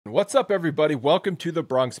What's up, everybody? Welcome to the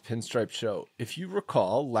Bronx Pinstripe Show. If you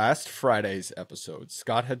recall, last Friday's episode,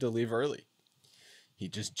 Scott had to leave early. He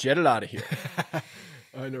just jetted out of here.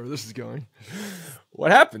 I know where this is going.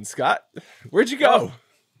 What happened, Scott? Where'd you go?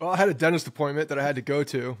 Well, I had a dentist appointment that I had to go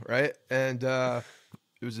to, right? And it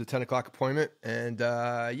was a 10 o'clock appointment. And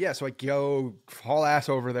so I go haul ass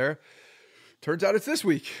over there. Turns out it's this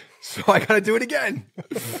week. So I got to do it again.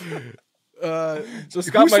 So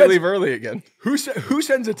Scott might leave early again. Who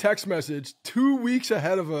sends a text message 2 weeks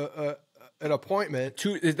ahead of an appointment?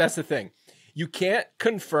 That's the thing. You can't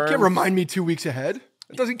confirm. You can't remind me 2 weeks ahead.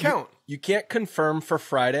 It doesn't count. You can't confirm for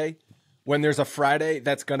Friday when there's a Friday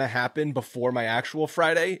that's going to happen before my actual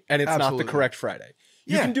Friday, and it's not the correct Friday.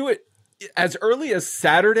 You can do it as early as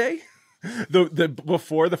Saturday, the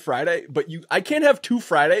before the Friday, but I can't have 2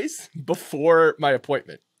 Fridays before my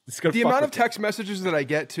appointment. The amount of text messages that I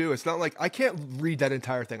get too, it's not like I can't read that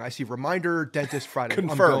entire thing. I see reminder, dentist Friday.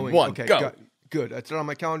 Confirm. I'm going. One. Okay, go. Good. It's on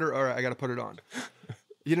my calendar. All right, I got to put it on.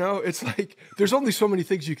 You know, it's like there's only so many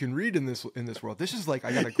things you can read in this world. This is like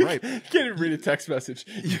I got a gripe. You can't even read a text message.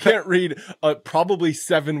 You can't read a probably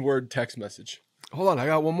 7-word text message. Hold on, I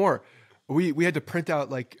got one more. We had to print out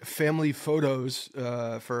like family photos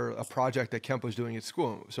for a project that Kemp was doing at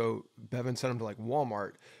school. So Bevan sent them to like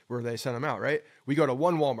Walmart where they sent them out, right? We go to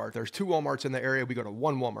one Walmart. There's 2 Walmarts in the area. We go to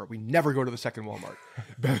one Walmart. We never go to the second Walmart.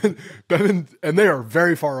 Bevan, and they are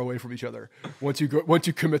very far away from each other once you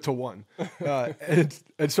commit to one. And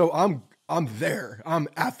so I'm there. I'm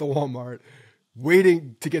at the Walmart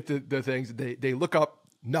waiting to get the things. They look up.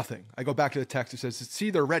 Nothing. I go back to the text. It says,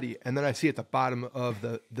 see, they're ready. And then I see at the bottom of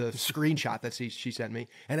the screenshot that she sent me.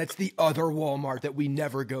 And it's the other Walmart that we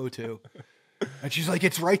never go to. And she's like,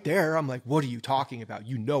 it's right there. I'm like, what are you talking about?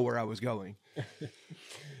 You know where I was going.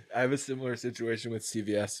 I have a similar situation with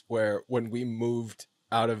CVS where when we moved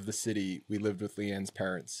out of the city, we lived with Leanne's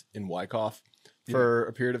parents in Wyckoff for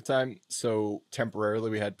a period of time. So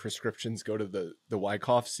temporarily we had prescriptions go to the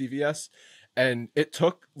Wyckoff CVS. And it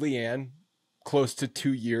took Leanne close to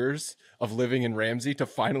 2 years of living in Ramsey to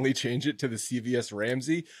finally change it to the CVS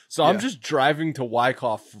Ramsey. So I'm just driving to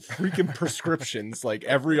Wyckoff for freaking prescriptions like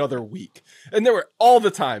every other week. And they were all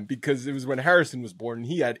the time because it was when Harrison was born and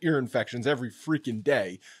he had ear infections every freaking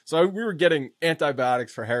day. So we were getting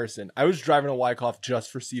antibiotics for Harrison. I was driving to Wyckoff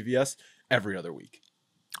just for CVS every other week.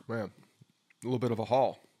 Man, a little bit of a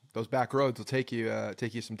haul. Those back roads will take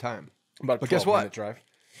you some time. But guess what? Drive.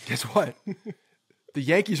 Guess what? The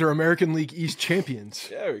Yankees are American League East champions.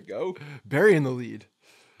 There we go. Burying the lead.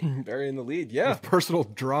 Burying the lead, yeah. With personal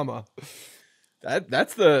drama.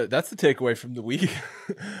 That's the takeaway from the week.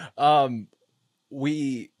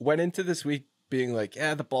 We went into this week being like,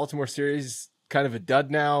 the Baltimore series kind of a dud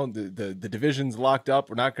now. The division's locked up.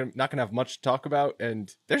 We're not gonna have much to talk about, and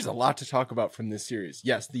there's a lot to talk about from this series.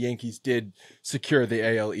 Yes, the Yankees did secure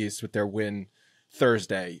the AL East with their win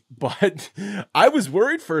Thursday, but I was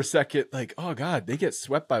worried for a second, like, oh god, they get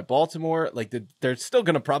swept by Baltimore, like they're still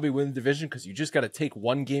going to probably win the division because you just got to take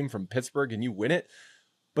one game from Pittsburgh and you win it.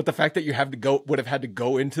 But the fact that you would have had to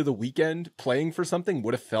go into the weekend playing for something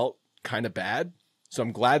would have felt kind of bad. So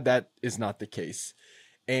I'm glad that is not the case.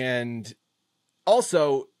 And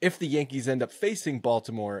also, if the Yankees end up facing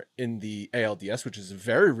Baltimore in the ALDS, which is a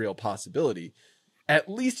very real possibility, at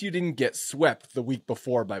least you didn't get swept the week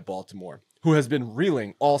before by Baltimore, who has been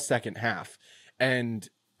reeling all second half. And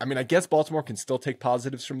I mean, I guess Baltimore can still take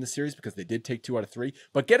positives from the series because they did take 2 out of 3,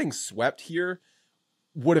 but getting swept here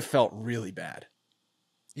would have felt really bad.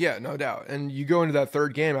 Yeah, no doubt. And you go into that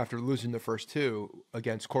third game after losing the first 2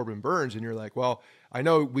 against Corbin Burns, and you're like, well, I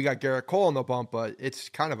know we got Garrett Cole on the bump, but it's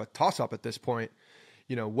kind of a toss-up at this point.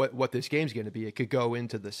 You know, what this game's going to be. It could go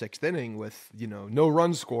into the 6th inning with, no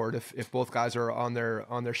runs scored if both guys are on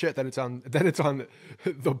their shit. Then it's on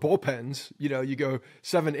the bullpens. You go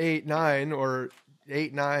 7, 8, 9 or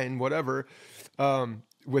 8, 9, whatever,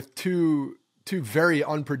 with two very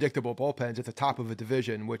unpredictable bullpens at the top of a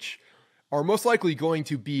division, which are most likely going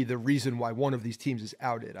to be the reason why one of these teams is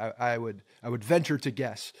outed. I would venture to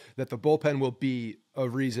guess that the bullpen will be a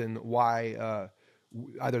reason why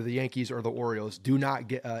either the Yankees or the Orioles do not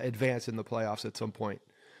get advance in the playoffs at some point.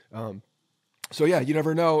 So yeah, you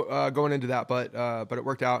never know going into that, but it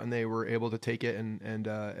worked out and they were able to take it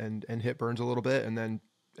and hit Burns a little bit and then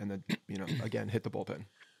again hit the bullpen.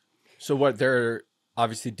 So they're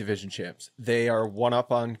obviously division champs. They are 1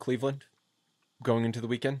 up on Cleveland going into the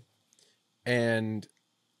weekend, and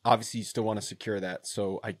obviously you still want to secure that.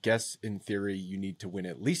 So I guess in theory you need to win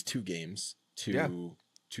at least 2 games to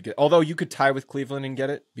get, although you could tie with Cleveland and get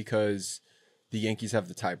it because the Yankees have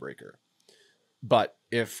the tiebreaker. But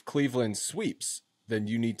if Cleveland sweeps, then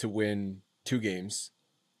you need to win 2 games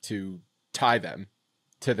to tie them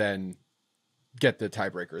to then get the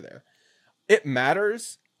tiebreaker there. It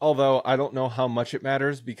matters, although I don't know how much it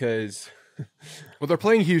matters because... Well, they're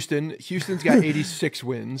playing Houston. Houston's got 86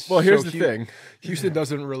 wins. Well, here's the thing. Houston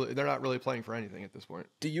doesn't really, they're not really playing for anything at this point.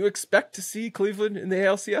 Do you expect to see Cleveland in the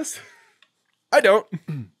ALCS? I don't.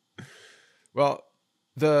 Well,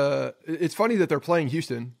 it's funny that they're playing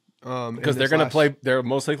Houston. Because they're going to play, they're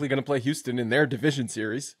most likely going to play Houston in their division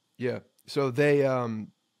series. Yeah. So they,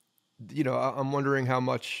 I'm wondering how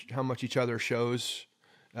much each other shows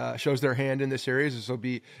their hand in this series. This will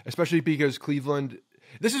be, especially because Cleveland,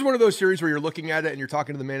 this is one of those series where you're looking at it and you're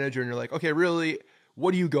talking to the manager and you're like, okay, really,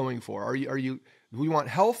 what are you going for? Do we want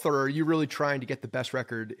health, or are you really trying to get the best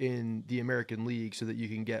record in the American League so that you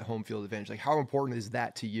can get home field advantage? Like, how important is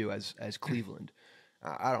that to you as Cleveland?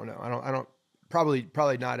 I don't know. I don't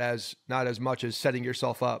probably not as much as setting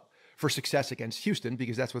yourself up for success against Houston,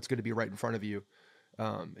 because that's what's going to be right in front of you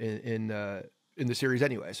in the series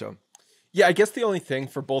anyway. So yeah, I guess the only thing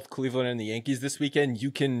for both Cleveland and the Yankees this weekend,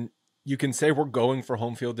 you can say we're going for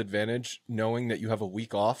home field advantage knowing that you have a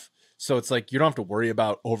week off. So it's like you don't have to worry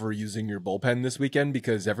about overusing your bullpen this weekend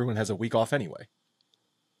because everyone has a week off anyway.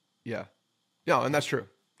 Yeah. No, and that's true.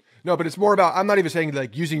 No, but it's more about, I'm not even saying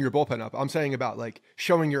like using your bullpen up. I'm saying about like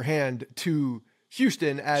showing your hand to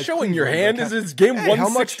Houston as showing your hand is it's game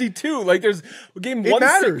 162. Like there's game it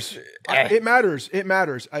 160. Matters. It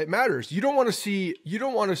matters. You don't want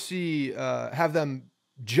to see have them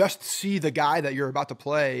just see the guy that you're about to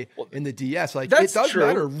play in the DS. Like it does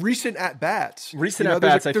matter. Recent at bats. I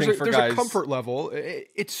think for there's guys, a comfort level.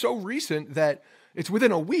 It's so recent that it's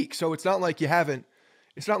within a week. So it's not like you haven't.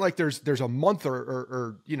 It's not like there's a month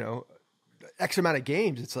or X amount of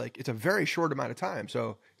games. It's like it's a very short amount of time.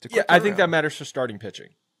 So it's a quick I think that matters for starting pitching.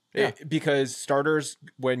 Yeah. Because starters,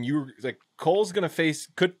 when you like Cole's could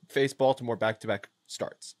face Baltimore back-to-back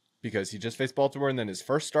starts. Because he just faced Baltimore, and then his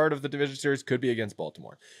first start of the division series could be against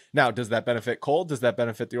Baltimore. Now, does that benefit Cole? Does that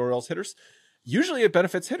benefit the Orioles hitters? Usually it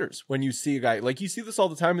benefits hitters when you see a guy, like you see this all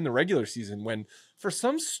the time in the regular season when for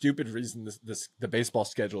some stupid reason, the baseball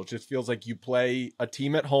schedule just feels like you play a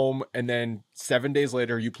team at home and then 7 days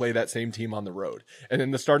later you play that same team on the road. And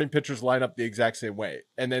then the starting pitchers line up the exact same way.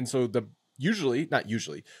 And then so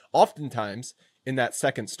oftentimes in that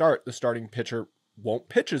second start, the starting pitcher won't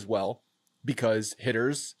pitch as well because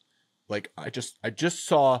hitters... Like I just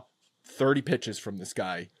saw 30 pitches from this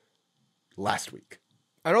guy last week.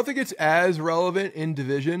 I don't think it's as relevant in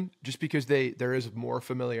division just because there is more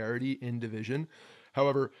familiarity in division.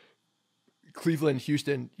 However, Cleveland,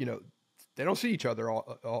 Houston, they don't see each other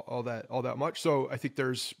all that much. So I think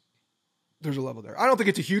there's a level there. I don't think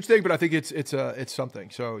it's a huge thing, but I think it's something.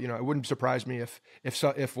 So, it wouldn't surprise me if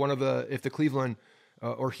the Cleveland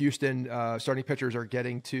or Houston starting pitchers are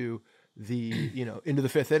getting to into the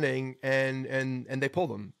fifth inning and they pull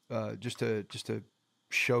them just to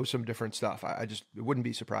show some different stuff. I just wouldn't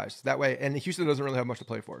be surprised that way. And Houston doesn't really have much to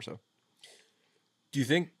play for. So do you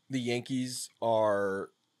think the Yankees are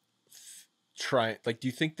trying, do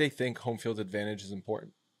you think they think home field advantage is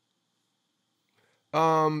important?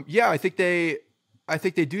 Yeah, I think they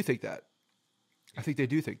do think that. I think they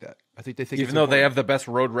think even though they have the best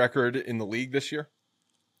road record in the league this year.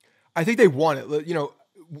 I think they want it.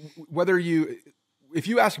 If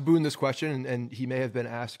you ask Boone this question, and he may have been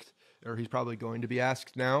asked, or he's probably going to be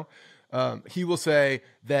asked now, he will say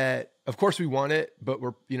that of course we want it, but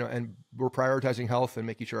we're prioritizing health and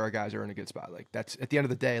making sure our guys are in a good spot. Like that's at the end of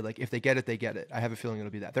the day, like if they get it, they get it. I have a feeling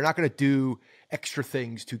it'll be that. They're not going to do extra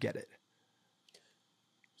things to get it.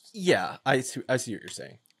 Yeah, I see what you're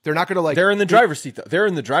saying. They're not going to they're in the driver's seat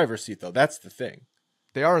though. That's the thing.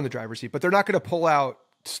 They are in the driver's seat, but they're not going to pull out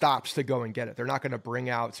stops to go and get it. They're not going to bring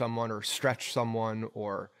out someone or stretch someone,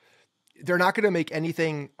 or they're not going to make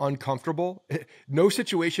anything uncomfortable. No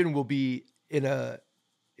situation will be in a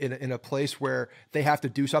place where they have to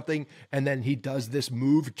do something and then he does this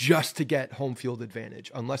move just to get home field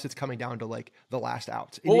advantage, unless it's coming down to like the last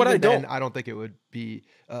outs. Well, I don't think it would be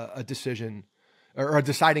a decision or a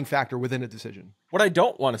deciding factor within a decision. What I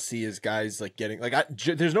don't want to see is guys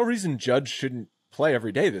there's no reason Judge shouldn't play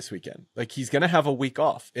every day this weekend. Like he's going to have a week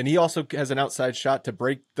off, and he also has an outside shot to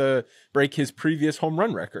break his previous home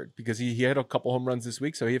run record because he had a couple home runs this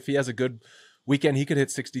week. So if he has a good weekend, he could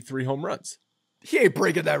hit 63 home runs. He ain't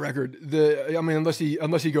breaking that record. Unless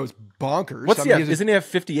he goes bonkers. What's he have? Isn't he have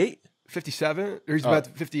 58? 57? Or he's about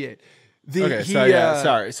 58.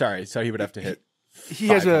 Sorry. So he would have to hit. He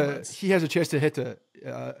has a chance to hit to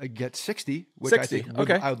get 60, which 60. I think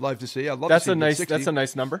I would love to see. That's a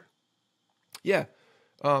nice number. Yeah.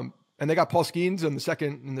 And they got Paul Skeens in the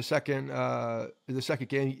second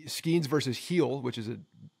game. Skeens versus Heel, which is a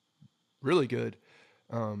really good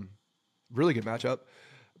matchup.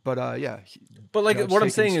 But yeah. But like Judge what I'm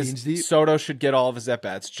taking saying is Steens deep. Soto should get all of his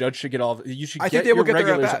at-bats. Judge should get all of you should I get think they your will get their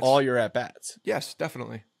regulars at-bats. all your at-bats. Yes,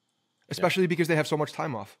 definitely. Especially because they have so much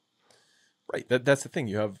time off. Right. That's the thing.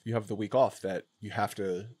 You have the week off that you have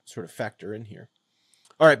to sort of factor in here.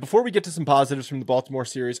 All right, before we get to some positives from the Baltimore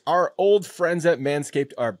series, our old friends at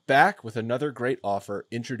Manscaped are back with another great offer,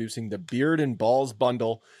 introducing the Beard and Balls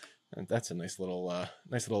bundle. And that's a nice little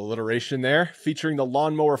alliteration there, featuring the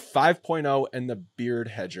Lawnmower 5.0 and the Beard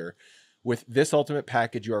Hedger. With this ultimate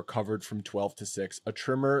package, you are covered from 12 to 6, a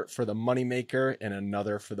trimmer for the moneymaker and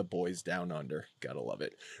another for the boys down under. Gotta love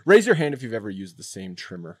it. Raise your hand if you've ever used the same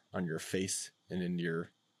trimmer on your face and in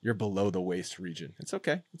your below the waist region. It's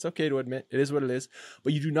okay. It's okay to admit. It is what it is.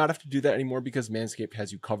 But you do not have to do that anymore because Manscaped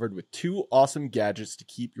has you covered with 2 awesome gadgets to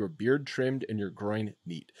keep your beard trimmed and your groin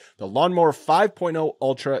neat. The Lawnmower 5.0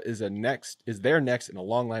 Ultra is there next in a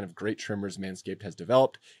long line of great trimmers Manscaped has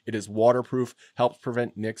developed. It is waterproof, helps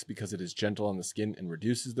prevent nicks because it is gentle on the skin and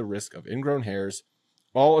reduces the risk of ingrown hairs.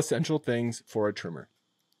 All essential things for a trimmer.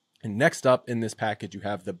 And next up in this package, you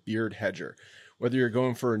have the Beard Hedger. Whether you're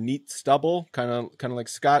going for a neat stubble, kind of like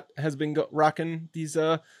Scott has been rocking these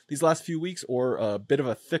last few weeks, or a bit of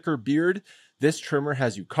a thicker beard, this trimmer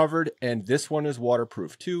has you covered. And this one is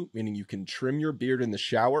waterproof too, meaning you can trim your beard in the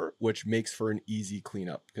shower, which makes for an easy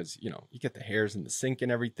cleanup because you get the hairs in the sink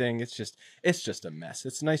and everything. It's just a mess.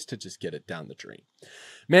 It's nice to just get it down the drain.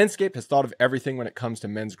 Manscaped has thought of everything when it comes to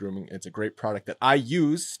men's grooming. It's a great product that I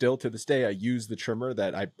use still to this day. I use the trimmer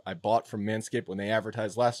that I bought from Manscaped when they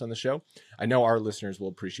advertised last on the show. I know our listeners will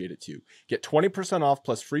appreciate it too. Get 20% off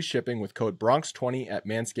plus free shipping with code Bronx20 at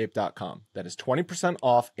manscaped.com. That is 20%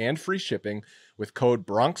 off and free shipping with code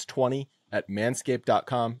Bronx20 at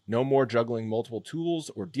manscaped.com. No more juggling multiple tools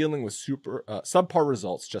or dealing with subpar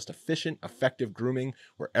results. Just efficient, effective grooming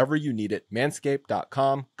wherever you need it.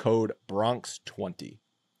 Manscaped.com, code Bronx20.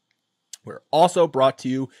 We're also brought to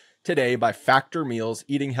you today by Factor Meals.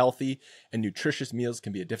 Eating healthy and nutritious meals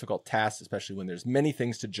can be a difficult task, especially when there's many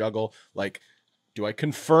things to juggle, like, do I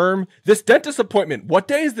confirm this dentist appointment? What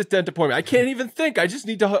day is this dentist appointment? I can't even think. I just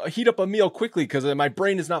need to heat up a meal quickly because my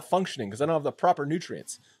brain is not functioning because I don't have the proper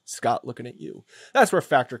nutrients. Scott, looking at you. That's where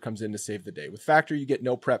Factor comes in to save the day. With Factor, you get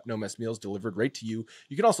no prep, no mess meals delivered right to you.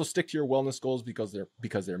 You can also stick to your wellness goals because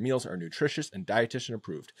their meals are nutritious and dietitian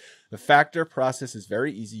approved. The Factor process is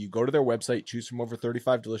very easy. You go to their website, choose from over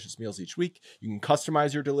 35 delicious meals each week. You can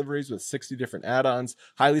customize your deliveries with 60 different add-ons.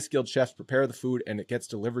 Highly skilled chefs prepare the food and it gets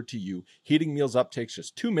delivered to you. Heating meals up takes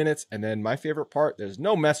just 2 minutes. And then my favorite part, there's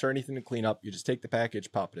no mess or anything to clean up. You just take the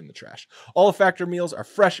package, pop it in the trash. All the Factor meals are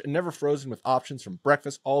fresh and never frozen with options from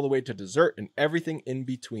breakfast all the way to dessert and everything in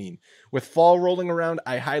between. With fall rolling around,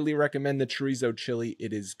 I highly recommend the chorizo chili.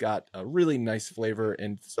 It has got a really nice flavor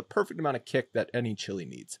and it's the perfect amount of kick that any chili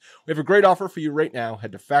needs. We have a great offer for you right now.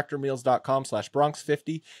 Head to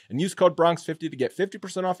factormeals.com/Bronx50 and use code Bronx50 to get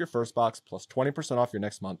 50% off your first box plus 20% off your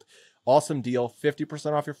next month. Awesome deal.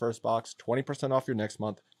 50% off your first box, 20% off your next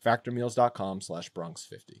month.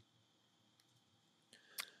 Factormeals.com/Bronx50.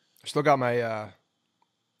 I still got my,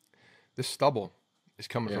 this stubble is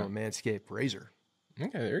coming from a Manscaped razor.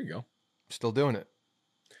 Okay, there you go. Still doing it.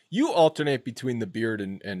 You alternate between the beard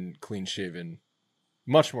and clean shaven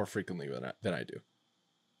much more frequently than I do.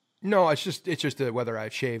 No, it's just whether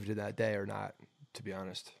I've shaved it that day or not, to be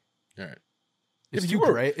honest. All right. It's too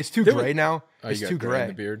gray. It's too gray now. It's too gray. In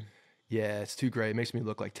the beard. Yeah, it's too gray. It makes me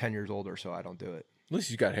look like 10 years older, so I don't do it. At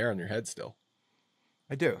least you got hair on your head still.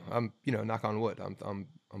 I do. I'm, knock on wood. I'm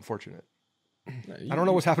fortunate. No, I don't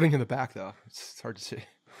know what's happening in the back though. It's hard to see.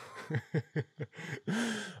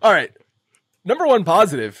 All right. Number one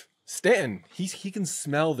positive, Stanton. He can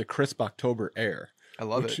smell the crisp October air. I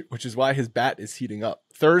love it. Which is why his bat is heating up.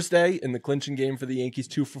 Thursday in the clinching game for the Yankees,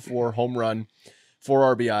 2 for 4, home run,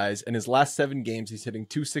 4 RBIs. In his last 7 games, he's hitting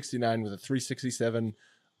 .269 with a .367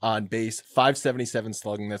 on base, .577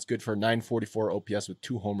 slugging. That's good for 944 OPS with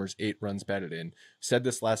 2 homers, 8 runs batted in. Said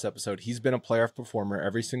this last episode, he's been a playoff performer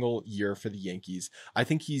every single year for the Yankees. I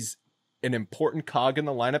think he's an important cog in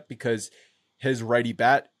the lineup because his righty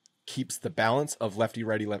bat keeps the balance of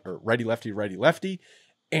lefty-righty, or righty-lefty, righty-lefty.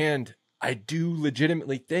 And I do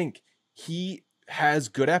legitimately think he has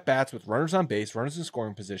good at-bats with runners on base, runners in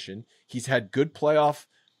scoring position. He's had good playoffs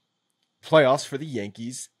for the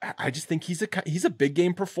Yankees. I just think he's a big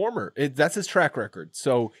game performer. That's his track record.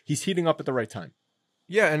 So he's heating up at the right time.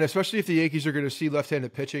 Yeah, and especially if the Yankees are going to see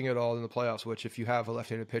left-handed pitching at all in the playoffs, which if you have a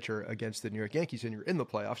left-handed pitcher against the New York Yankees and you're in the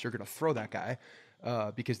playoffs, you're going to throw that guy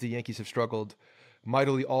because the Yankees have struggled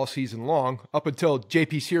mightily all season long up until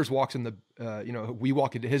JP Sears walks in we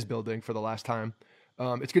walk into his building for the last time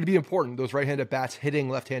It's going to be important. Those right-handed bats hitting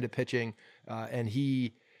left-handed pitching, and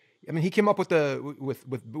he came up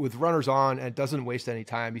with runners on and doesn't waste any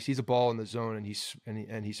time. He sees a ball in the zone and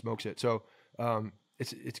he smokes it. So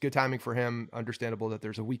it's good timing for him. Understandable that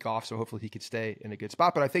there's a week off, so hopefully he could stay in a good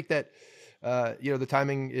spot. But I think that the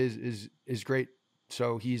timing is great.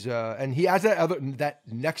 So he's and he has that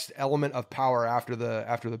next element of power after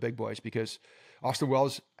the big boys, because Austin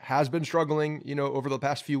Wells has been struggling, over the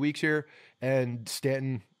past few weeks here, and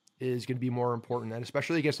Stanton is going to be more important, and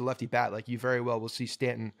especially against a lefty bat. Like, you very well will see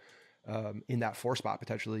Stanton in that 4 spot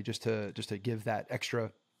potentially, just to give that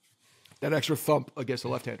extra thump against a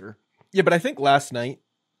left-hander. Yeah, but I think last night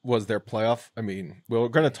was their playoff. I mean, we're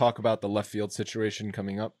going to talk about the left field situation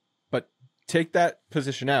coming up, but take that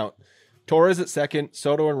position out. Torres at second,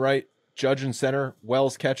 Soto in right, Judge in center,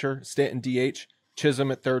 Wells catcher, Stanton DH,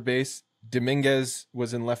 Chisholm at third base, Dominguez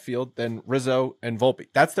was in left field, then Rizzo and Volpe.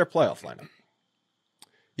 That's their playoff lineup.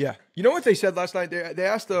 Yeah. You know what they said last night? They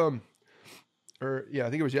asked I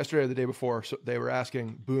think it was yesterday or the day before. So they were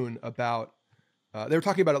asking Boone about, they were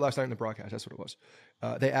talking about it last night in the broadcast. That's what it was.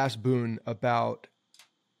 They asked Boone about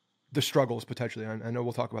the struggles potentially. I know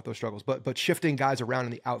we'll talk about those struggles, but shifting guys around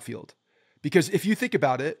in the outfield. Because if you think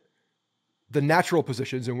about it, the natural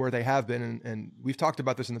positions and where they have been, and we've talked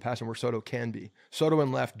about this in the past and where Soto can be. Soto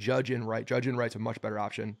in left, Judge in right. Judge in right's a much better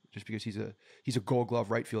option just because he's a Gold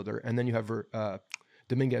Glove right fielder. And then you have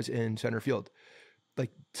Dominguez in center field.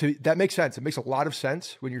 That makes sense. It makes a lot of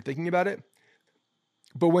sense when you're thinking about it.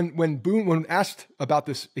 But when Boone asked about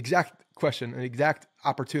this exact question, an exact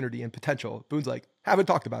opportunity and potential, Boone's like, haven't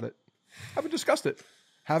talked about it. Haven't discussed it.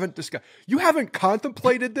 You haven't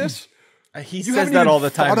contemplated this? He says that all the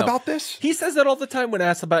time. Thought about this? He says that all the time when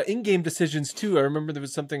asked about in-game decisions too. I remember there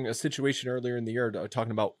was a situation earlier in the year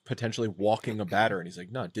talking about potentially walking a batter, and he's like,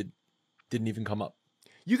 "No, didn't even come up."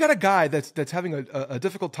 You got a guy that's having a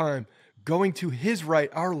difficult time going to his right,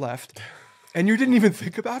 our left, and you didn't even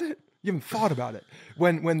think about it. You haven't thought about it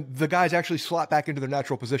when the guys actually slot back into their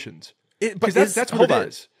natural positions. But that's what it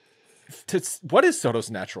is. What is Soto's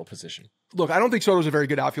natural position? Look, I don't think Soto's a very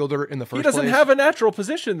good outfielder in the first place. He doesn't have a natural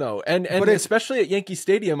position, though. And especially at Yankee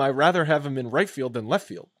Stadium, I'd rather have him in right field than left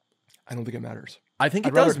field. I don't think it matters. I think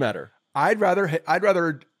it does matter. I'd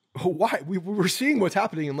rather. Why? We're seeing what's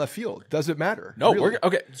happening in left field. Does it matter? No, really?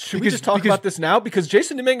 okay. Should we just talk about this now? Because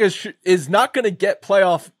Jason Dominguez is not going to get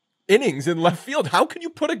playoff innings in left field. How can you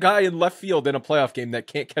put a guy in left field in a playoff game that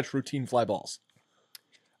can't catch routine fly balls?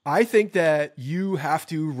 I think that you have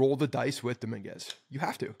to roll the dice with Dominguez. You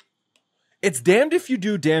have to. It's damned if you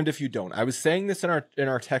do, damned if you don't. I was saying this in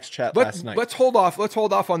our text chat last night. Let's hold off. Let's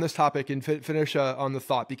hold off on this topic and finish on the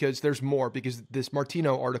thought, because there's more. Because this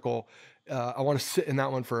Martino article, I want to sit in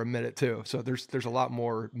that one for a minute too. So there's a lot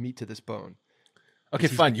more meat to this bone. Okay,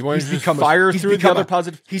 fine. You want to just fire through the other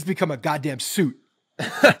positive? He's become a goddamn suit.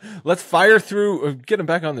 Let's fire through. Get him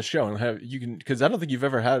back on the show and because I don't think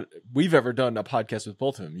we've ever done a podcast with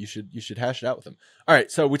both of them. You should hash it out with him. All right,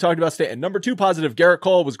 so we talked about Stanton. Number 2 positive, Garrett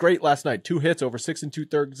Cole was great last night. 2 hits over 6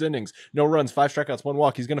 2/3 innings, no runs, 5 strikeouts, 1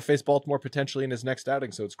 walk. He's going to face Baltimore potentially in his next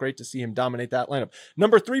outing, so it's great to see him dominate that lineup.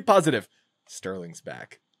 Number 3 positive, Sterling's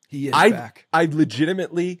back. He is back. I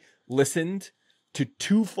legitimately listened to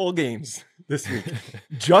 2 full games this week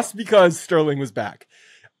just because Sterling was back.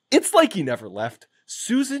 It's like he never left.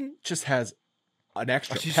 Susan just has an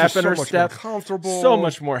extra pep in her step. Comfortable. So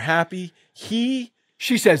much more happy. She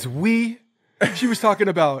says we. She was talking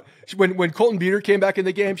about when Colton Beater came back in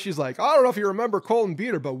the game. She's like, I don't know if you remember Colton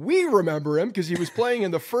Beater, but we remember him because he was playing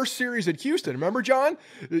in the first series at Houston. Remember, John?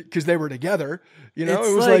 Because they were together. It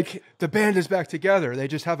was like the band is back together. They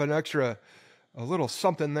just have a little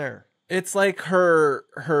something there. It's like her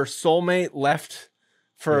soulmate left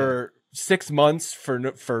for 6 months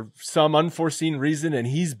for some unforeseen reason, and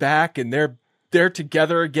he's back, and they're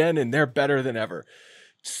together again, and they're better than ever.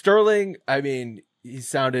 Sterling, I mean, he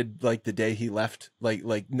sounded like the day he left,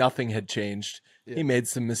 like nothing had changed. Yeah. He made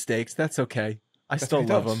some mistakes. That's okay. That's still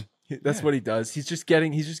love him. That's what he does. He's just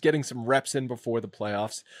getting some reps in before the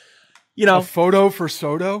playoffs. A photo for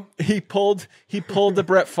Soto. He pulled the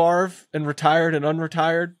Brett Favre and retired and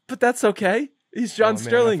unretired, but that's okay. He's John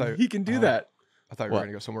Sterling. He can do that. I thought you were going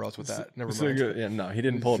to go somewhere else with that. Never mind. Yeah, no, he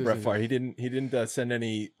didn't pull a Brett Favre. He didn't send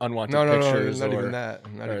any unwanted pictures. No, not even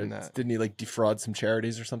that. Not even that. Didn't he defraud some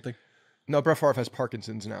charities or something? No, Brett Favre has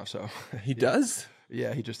Parkinson's now, so he does.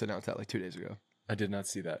 Yeah, he just announced that 2 days ago. I did not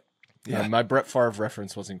see that. Yeah, my Brett Favre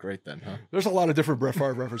reference wasn't great then, huh? There's a lot of different Brett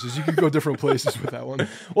Favre references. You could go different places with that one.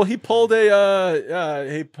 Well, he pulled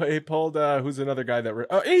he pulled who's another guy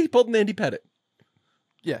that he pulled an Andy Pettit.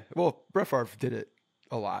 Yeah, well, Brett Favre did it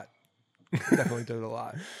a lot. Definitely did it a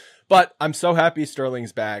lot. But I'm so happy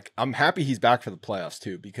Sterling's back. I'm happy he's back for the playoffs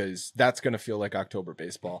too, because that's going to feel like October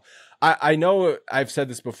baseball. I know I've said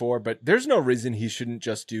this before, but there's no reason he shouldn't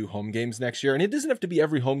just do home games next year. And it doesn't have to be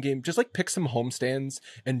every home game. Just like pick some home stands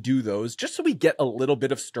and do those just so we get a little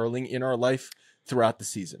bit of Sterling in our life throughout the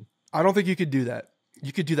season. I don't think you could do that.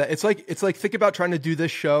 You could do that. It's like think about trying to do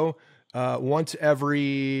this show once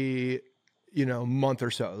every month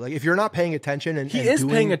or so. Like if you're not paying attention and he is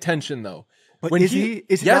paying attention though. But when is he?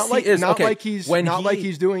 Is yes, not like he is. not okay. like he's when not he, like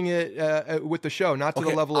he's doing it with the show, not to the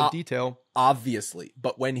level of detail. Obviously,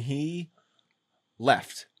 but when he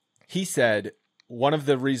left, he said one of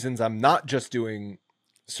the reasons I'm not just doing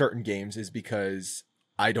certain games is because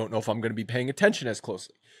I don't know if I'm going to be paying attention as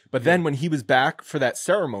closely. But then when he was back for that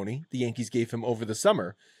ceremony the Yankees gave him over the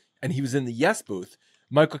summer, and he was in the yes booth,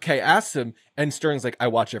 Michael Kay asked him, and Sterling's like, "I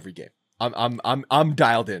watch every game. I'm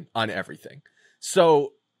dialed in on everything."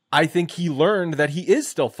 So I think he learned that he is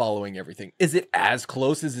still following everything. Is it as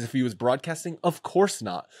close as if he was broadcasting? Of course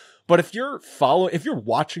not. But if you're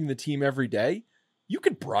watching the team every day, you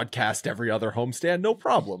could broadcast every other homestand, no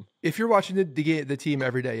problem. If you're watching the team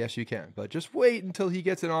every day, yes, you can. But just wait until he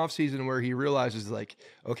gets an off season where he realizes, like,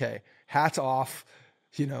 okay, hats off.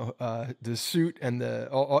 The suit and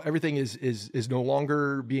everything is no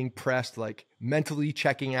longer being pressed, like mentally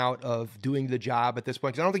checking out of doing the job at this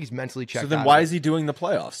point. 'Cause I don't think he's mentally checked out. So then why is he doing the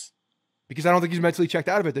playoffs? Because I don't think he's mentally checked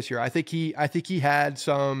out of it this year. I think he had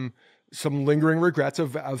some lingering regrets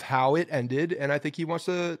of how it ended. And I think he wants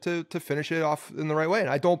to finish it off in the right way. And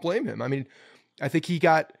I don't blame him. I mean, I think he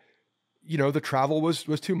got, the travel was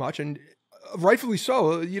too much, and rightfully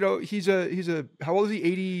so. He's a how old is he?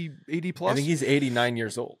 80 plus? I think he's 89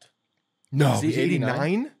 years old. No, he's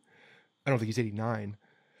 89. I don't think he's 89.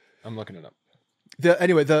 I'm looking it up.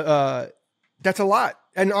 That's a lot.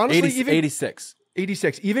 And honestly, 86.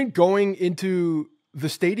 86. Even going into the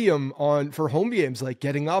stadium for home games, like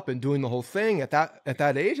getting up and doing the whole thing at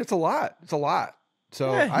that age, it's a lot. It's a lot.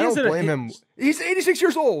 So yeah, I don't blame him. He's 86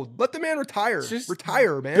 years old. Let the man retire.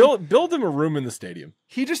 Retire, man. Build him a room in the stadium.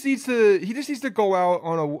 He just needs to go out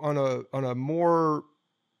on a more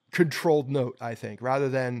controlled note, I think, rather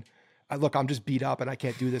than look, I'm just beat up and I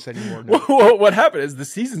can't do this anymore. No. What happened is the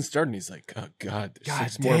season started and he's like, oh God,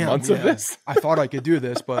 there's 6 more months of this. I thought I could do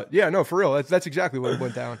this, but yeah, no, for real. That's exactly what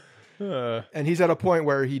went down. And he's at a point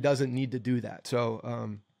where he doesn't need to do that.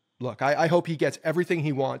 So, look, I hope he gets everything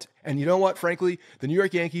he wants. And you know what? Frankly, the New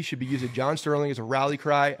York Yankees should be using John Sterling as a rally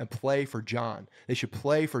cry and play for John. They should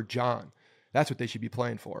play for John. That's what they should be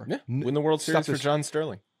playing for. Yeah, win the World Series for John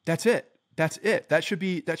Sterling. That's it. It should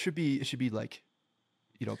be like,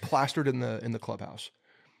 plastered in the clubhouse.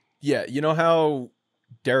 Yeah, you know how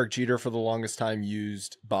Derek Jeter for the longest time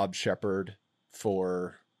used Bob Shepard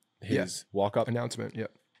for his walk-up announcement.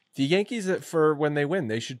 Yep. The Yankees, for when they win,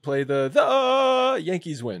 they should play the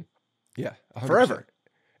Yankees win. Yeah, 100%. Forever.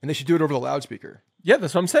 And they should do it over the loudspeaker. Yeah,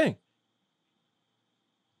 that's what I'm saying.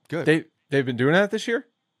 Good. They've been doing that this year?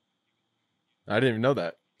 I didn't even know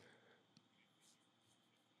that.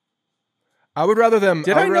 I would rather them.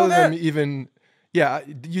 Did I know that? Them even. Yeah,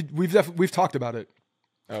 we've talked about it.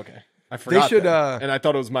 Okay, I forgot. They should, and I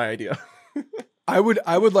thought it was my idea. I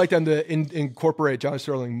would like them to incorporate John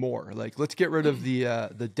Sterling more. Like, let's get rid of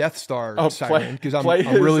the Death Star siren, because I'm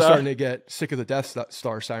really starting to get sick of the Death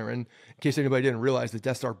Star siren. In case anybody didn't realize, the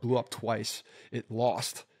Death Star blew up twice. It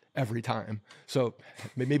lost every time. So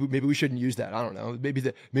maybe we shouldn't use that. I don't know. Maybe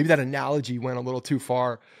that analogy went a little too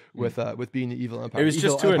far with being the evil empire. It was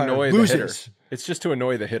just to annoy the hitter. It's just to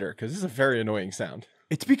annoy the hitter, because this is a very annoying sound.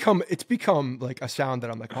 It's become like a sound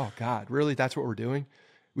that I'm like, oh God, really? That's what we're doing?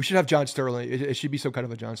 We should have John Sterling. It should be some kind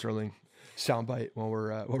of a John Sterling soundbite while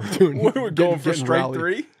we're doing. We're going for strike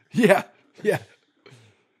 3. Yeah.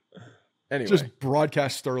 Anyway, just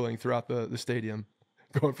broadcast Sterling throughout the stadium,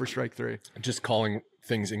 going for strike 3. Just calling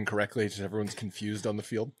things incorrectly, just everyone's confused on the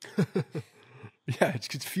field. Yeah, it's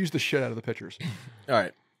confused the shit out of the pitchers. All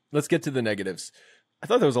right, let's get to the negatives. I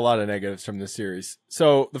thought there was a lot of negatives from this series.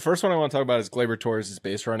 So the first one I want to talk about is Gleyber Torres'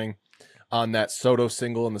 base running on that Soto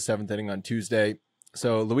single in the 7th inning on Tuesday.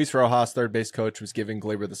 So Luis Rojas, third base coach, was giving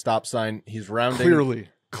Gleyber the stop sign. He's rounding.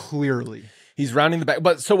 Clearly. He's rounding the back.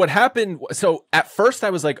 But so what happened? So at first I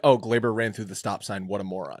was like, oh, Gleyber ran through the stop sign. What a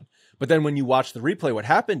moron. But then when you watch the replay, what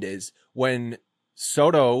happened is when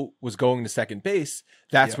Soto was going to second base,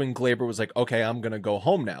 that's when Gleyber was like, okay, I'm going to go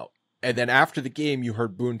home now. And then after the game, you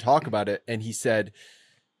heard Boone talk about it. And he said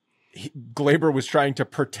Gleyber was trying to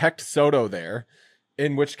protect Soto there,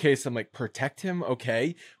 in which case I'm like, protect him?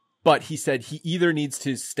 Okay. But he said he either needs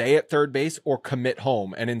to stay at third base or commit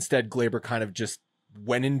home. And instead, Gleyber kind of just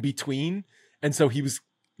went in between. And so he was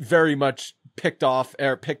very much picked off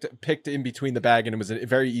or picked in between the bag, and it was a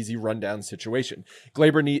very easy rundown situation.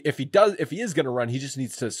 Glaber if he is going to run, he just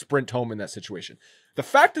needs to sprint home in that situation. The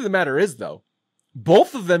fact of the matter is, though,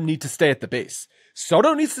 both of them need to stay at the base.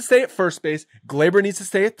 Soto needs to stay at first base, Glaber needs to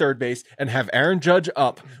stay at third base, and have Aaron Judge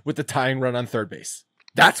up with the tying run on third base.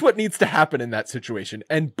 That's what needs to happen in that situation,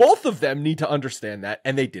 and both of them need to understand that,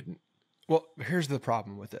 and they didn't. Well, here's the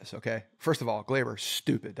problem with this, okay? First of all, Glaber,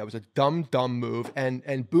 stupid. That was a dumb move,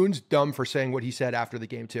 and Boone's dumb for saying what he said after the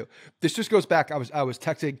game too. This just goes back. I was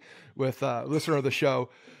texting with a listener of the show,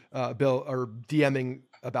 Bill, or DMing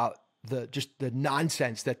about the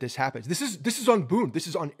nonsense that this happens. This is on Boone. This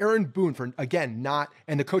is on Aaron Boone for, again,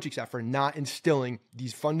 and the coaching staff for not instilling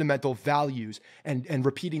these fundamental values and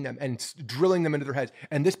repeating them and drilling them into their heads,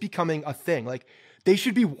 and this becoming a thing. Like, they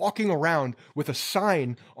should be walking around with a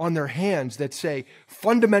sign on their hands that say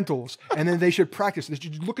fundamentals, and then they should practice. They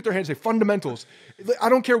should look at their hands and say fundamentals. I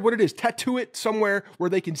don't care what it is. Tattoo it somewhere where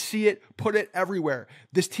they can see it, put it everywhere.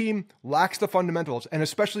 This team lacks the fundamentals, and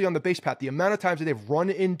especially on the base path, the amount of times that they've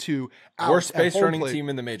run into worst base running team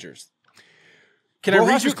in the majors. Can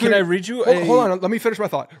I read you? Hold on. Let me finish my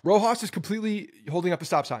thought. Rojas is completely holding up the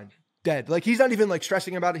stop sign. Dead. Like, he's not even like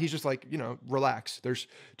stressing about it. He's just like, relax.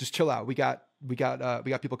 Just chill out. We got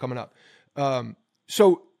people coming up.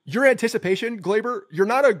 So your anticipation, Glaber, you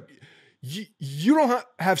don't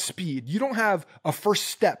have speed. You don't have a first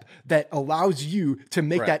step that allows you to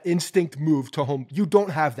make that instinct move to home. You don't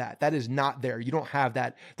have that. That is not there. You don't have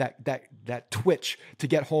that twitch to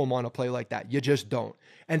get home on a play like that. You just don't.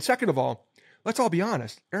 And second of all, let's all be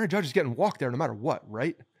honest. Aaron Judge is getting walked there no matter what,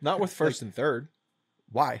 right? Not with first and third.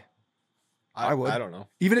 Why? I would. I don't know.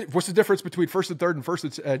 What's the difference between first and third and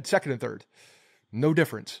second and third? No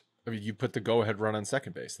difference. I mean, you put the go-ahead run on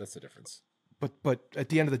second base. That's the difference. But at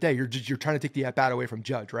the end of the day, you're trying to take the at-bat away from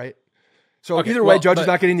Judge, right? So either way, Judge is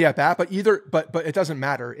not getting the at-bat, but it doesn't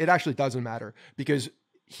matter. It actually doesn't matter because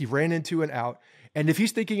he ran into an out. And if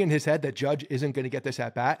he's thinking in his head that Judge isn't going to get this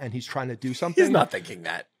at-bat and he's trying to do something. He's not thinking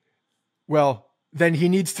that. Well, then he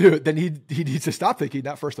needs to stop thinking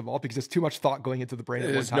that, first of all, because it's too much thought going into the brain at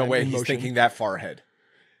one time. There's no way he's thinking that far ahead.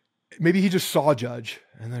 Maybe he just saw Judge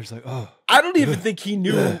and there's like, oh. I don't even think he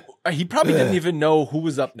knew. He probably didn't even know who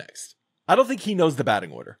was up next. I don't think he knows the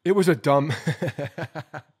batting order. It was a dumb.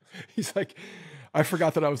 He's like, I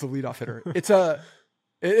forgot that I was the leadoff hitter. It's an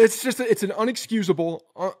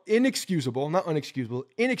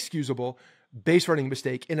inexcusable base running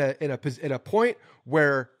mistake in a point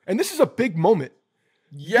where, and this is a big moment.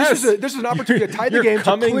 Yes, this is an opportunity to tie the game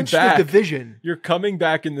to clinch the division. You're coming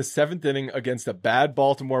back in the 7th inning against a bad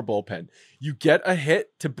Baltimore bullpen. You get a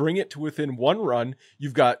hit to bring it to within 1 run.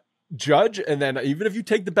 You've got Judge, and then even if you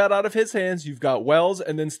take the bat out of his hands, you've got Wells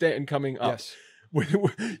and then Stanton coming up.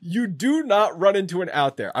 Yes. You do not run into an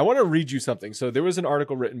out there. I want to read you something. So there was an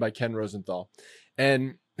article written by Ken Rosenthal,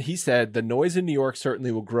 and he said, the noise in New York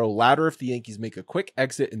certainly will grow louder if the Yankees make a quick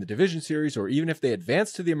exit in the division series, or even if they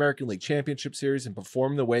advance to the American League Championship Series and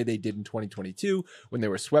perform the way they did in 2022 when they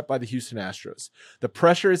were swept by the Houston Astros. The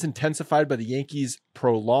pressure is intensified by the Yankees'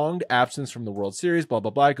 prolonged absence from the World Series, blah,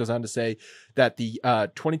 blah, blah. It goes on to say that the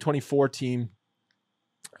 2024 team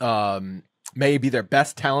may be their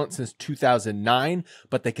best talent since 2009,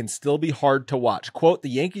 but they can still be hard to watch. Quote, the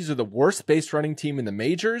Yankees are the worst base running team in the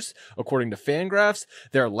majors, according to Fangraphs.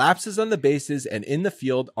 Their lapses on the bases and in the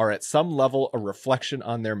field are at some level a reflection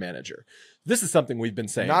on their manager. This is something we've been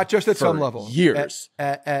saying. Not just at some level. Years.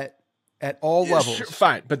 At all levels. Sure,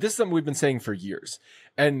 fine, but this is something we've been saying for years.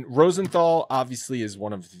 And Rosenthal obviously is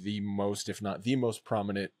one of the most, if not the most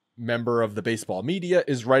prominent member of the baseball media,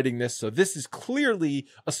 is writing this. So this is clearly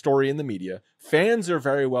a story in the media. Fans are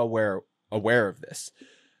very well aware of this.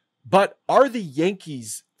 But is the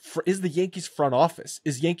Yankees front office,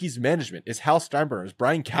 is Yankees management, is Hal Steinbrenner, is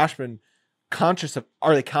Brian Cashman are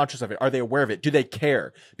they conscious of it? Are they aware of it? Do they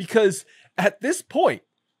care? Because at this point,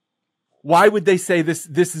 why would they say this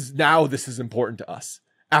is important to us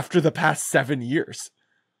after the past 7 years?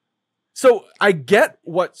 So I get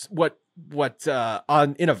in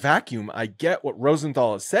a vacuum, I get what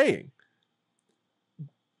Rosenthal is saying,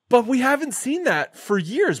 but we haven't seen that for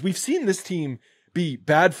years. We've seen this team be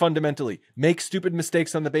bad fundamentally, make stupid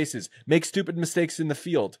mistakes on the bases, make stupid mistakes in the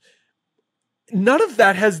field. None of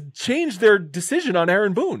that has changed their decision on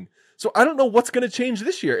Aaron Boone. So I don't know what's going to change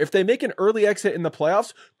this year. If they make an early exit in the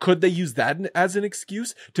playoffs, could they use that as an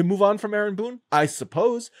excuse to move on from Aaron Boone? I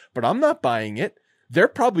suppose, but I'm not buying it. They're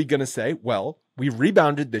probably going to say, well, we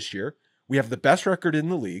rebounded this year. We have the best record in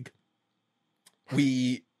the league.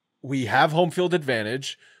 We have home field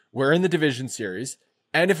advantage. We're in the division series.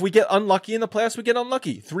 And if we get unlucky in the playoffs, we get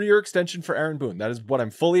unlucky. 3-year extension for Aaron Boone. That is what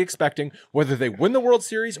I'm fully expecting, whether they win the World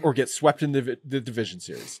Series or get swept in the division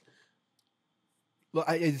series. Well,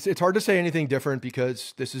 it's hard to say anything different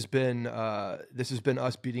because this has been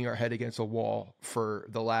us beating our head against a wall for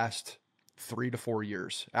the last 3 to 4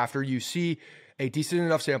 years. After you see a decent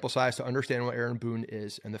enough sample size to understand what Aaron Boone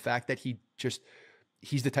is, and the fact that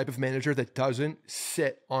he's the type of manager that doesn't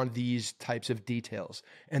sit on these types of details.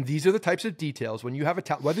 And these are the types of details when you have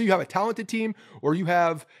whether you have a talented team or you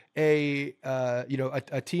have a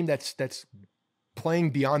team that's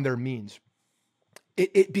playing beyond their means.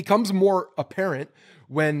 It becomes more apparent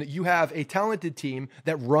when you have a talented team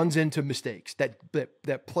that runs into mistakes,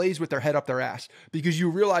 that plays with their head up their ass, because you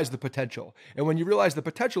realize the potential. And when you realize the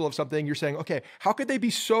potential of something, you're saying, okay, how could they be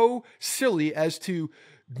so silly as to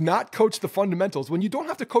not coach the fundamentals when you don't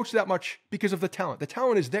have to coach that much because of the talent? The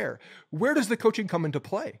talent is there. Where does the coaching come into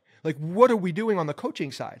play? Like, what are we doing on the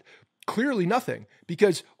coaching side? Clearly nothing,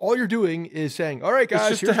 because all you're doing is saying, all right, guys,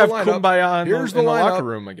 just here's to have the lineup. kumbaya Here's the in the lineup. locker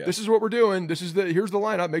room, I guess. This is what we're doing. Here's the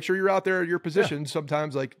lineup. Make sure you're out there at your position.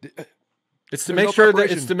 Sometimes it's to make sure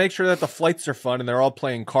that the flights are fun and they're all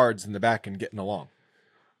playing cards in the back and getting along.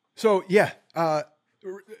 So yeah, I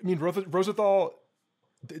mean, Rosenthal,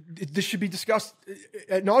 this should be discussed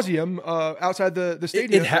ad nauseum outside the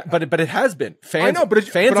stadium. But it has been. Fans, I know, but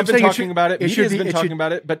fans have been talking about it. Media has been talking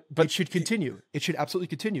about it. But it should continue. It should absolutely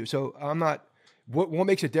continue. So I'm not. What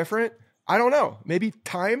makes it different? I don't know. Maybe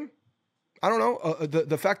time. I don't know.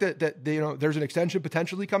 The fact that there's an extension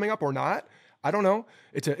potentially coming up or not. I don't know.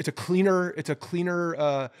 It's a cleaner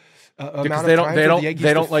amount of time.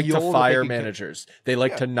 They don't like to fire managers. They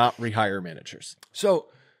like to not rehire managers. So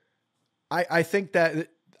I think that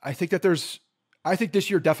this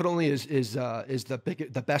year definitely is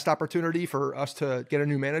the best opportunity for us to get a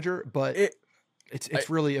new manager, but it's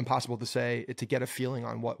really impossible to get a feeling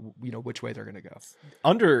on which way they're going to go.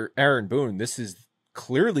 Under Aaron Boone, this is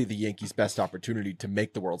clearly the Yankees' best opportunity to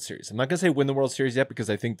make the World Series. I'm not going to say win the World Series yet, because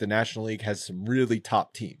I think the National League has some really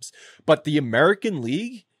top teams, but the American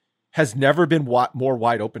League has never been more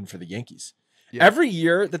wide open for the Yankees. Yeah. Every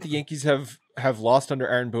year that the Yankees have lost under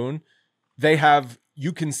Aaron Boone, they have,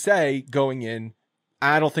 you can say going in,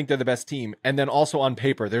 I don't think they're the best team. And then also on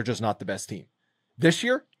paper, they're just not the best team. This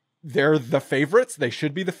year, they're the favorites. They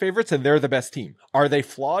should be the favorites, and they're the best team. Are they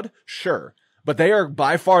flawed? Sure. But they are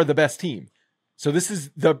by far the best team. So this is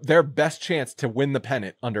their best chance to win the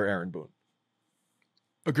pennant under Aaron Boone.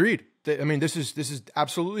 Agreed. I mean, this is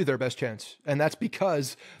absolutely their best chance. And that's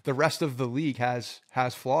because the rest of the league has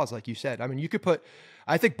flaws, like you said. I mean,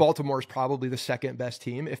 I think Baltimore is probably the second best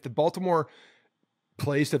team. If the Baltimore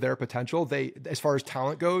plays to their potential, as far as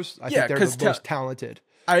talent goes, I think they're the most talented.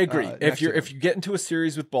 I agree. If you get into a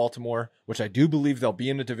series with Baltimore, which I do believe they'll be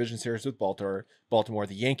in a division series with Baltimore,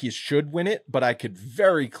 the Yankees should win it, but I could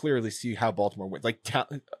very clearly see how Baltimore wins.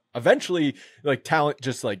 Eventually, talent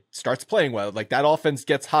just starts playing well. That offense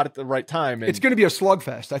gets hot at the right time. And it's going to be a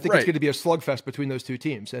slugfest. I think it's going to be a slugfest between those two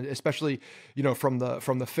teams, and especially from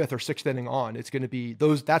the fifth or sixth inning on, it's going to be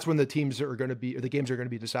those. That's when the games are going to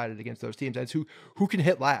be decided against those teams. And it's who can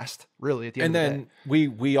hit last, really, at the end of the day. And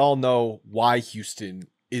then we all know why Houston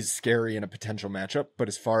is scary in a potential matchup, but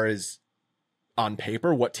as far as on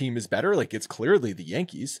paper, what team is better? It's clearly the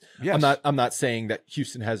Yankees. Yes. I'm not saying that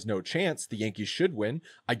Houston has no chance. The Yankees should win.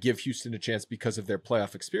 I give Houston a chance because of their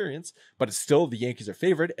playoff experience, but it's still the Yankees are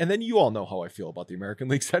favored. And then you all know how I feel about the American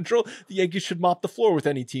League Central. The Yankees should mop the floor with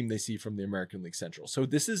any team they see from the American League Central. So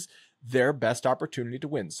this is their best opportunity to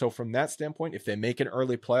win. So from that standpoint, if they make an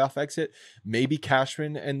early playoff exit, maybe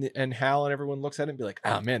Cashman and Hal and everyone looks at it and be like,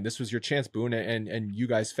 oh man, this was your chance, Boone, and you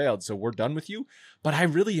guys failed, so we're done with you. But I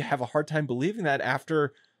really have a hard time believing that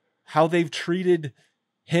after how they've treated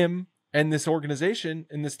him and this organization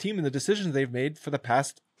and this team and the decisions they've made for the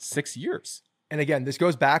past 6 years. And again, this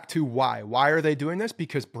goes back to why. Why are they doing this?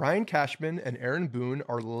 Because Brian Cashman and Aaron Boone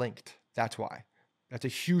are linked. That's why. That's a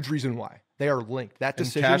huge reason why. They are linked. That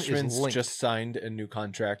decision is linked. Just signed a new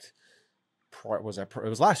contract. It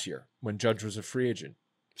was last year when Judge was a free agent.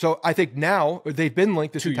 So I think now they've been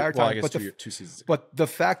linked this entire time. I guess 2 seasons ago. But the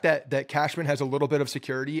fact that Cashman has a little bit of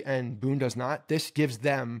security and Boone does not, this gives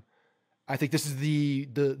them. I think this is the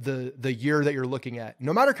year that you're looking at.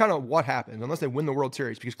 No matter kind of what happens, unless they win the World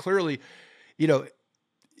Series, because clearly,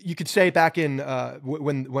 you could say back in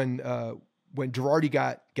when Girardi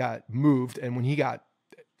got moved and when he got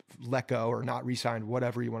let go or not re-signed,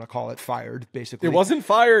 whatever you want to call it, fired, basically. It wasn't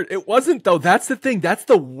fired. It wasn't, though. That's the thing. That's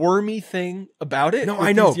the wormy thing about it. No,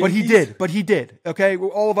 I know, but he did. Okay. Well,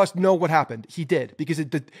 all of us know what happened. He did, because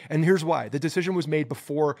and here's why: the decision was made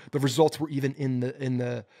before the results were even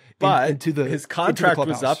his contract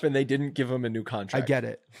was up and they didn't give him a new contract. I get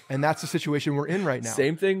it. And that's the situation we're in right now.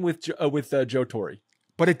 Same thing with Joe Torre.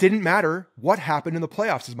 But it didn't matter what happened in the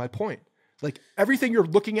playoffs is my point. Like, everything you're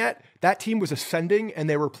looking at, that team was ascending and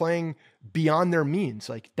they were playing beyond their means.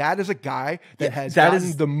 Like, that is a guy that has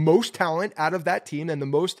gotten the most talent out of that team and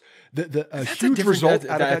a huge result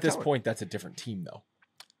out of that. At this point, that's a different team, though.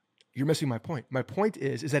 You're missing my point. My point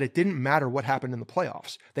is that it didn't matter what happened in the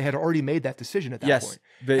playoffs. They had already made that decision at that point.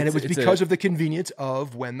 And it was because of the convenience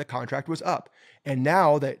of when the contract was up. And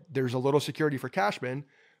now that there's a little security for Cashman,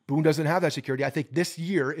 Boone doesn't have that security. I think this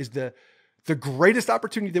year is the greatest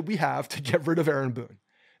opportunity that we have to get rid of Aaron Boone.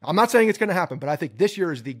 I'm not saying it's going to happen, but I think this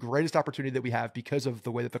year is the greatest opportunity that we have because of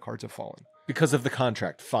the way that the cards have fallen. Because of the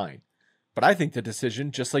contract, fine. But I think the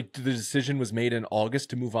decision, just like the decision was made in August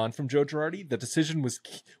to move on from Joe Girardi, the decision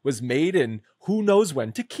was made in who knows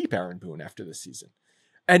when to keep Aaron Boone after this season.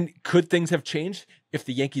 And could things have changed if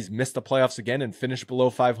the Yankees missed the playoffs again and finished below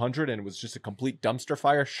 500 and it was just a complete dumpster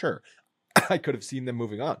fire? Sure. I could have seen them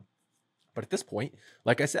moving on. But at this point,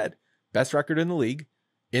 like I said, best record in the league,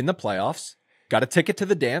 in the playoffs, got a ticket to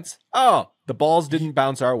the dance. Oh, the balls didn't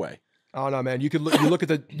bounce our way. Oh no, man! You look at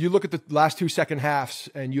the last 2 second halves,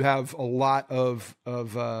 and you have a lot of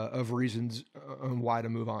reasons on why to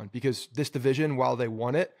move on. Because this division, while they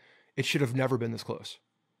won it, it should have never been this close.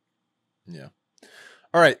 Yeah.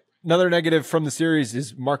 All right. Another negative from the series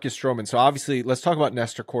is Marcus Stroman. So obviously, let's talk about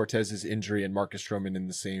Nestor Cortez's injury and Marcus Stroman in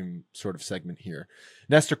the same sort of segment here.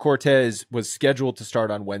 Nestor Cortez was scheduled to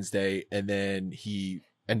start on Wednesday, and then he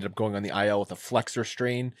ended up going on the IL with a flexor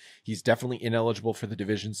strain. He's definitely ineligible for the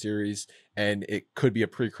division series, and it could be a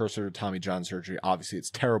precursor to Tommy John surgery. Obviously,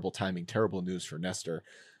 it's terrible timing, terrible news for Nestor.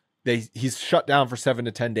 He's shut down for 7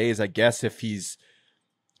 to 10 days. I guess if he's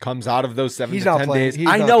comes out of those 7 to 10 days,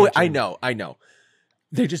 I know.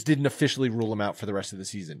 They just didn't officially rule him out for the rest of the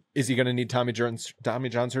season. Is he going to need Tommy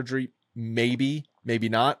John surgery? Maybe, maybe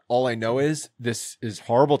not. All I know is this is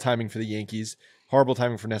horrible timing for the Yankees, horrible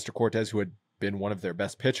timing for Nestor Cortez, who had been one of their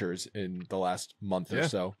best pitchers in the last month or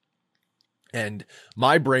so. And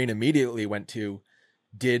my brain immediately went to,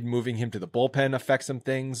 did moving him to the bullpen affect some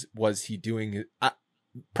things? Was he doing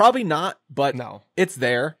probably not, but no, it's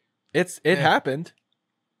there. It happened.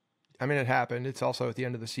 I mean, it happened. It's also at the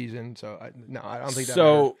end of the season, so I don't think that.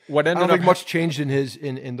 So what ended I don't think much changed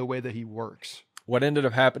in the way that he works. What ended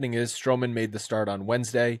up happening is Stroman made the start on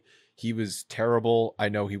Wednesday. He was terrible. I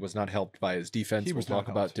know he was not helped by his defense. We'll talk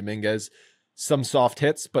about Dominguez. Some soft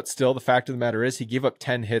hits, but still, the fact of the matter is he gave up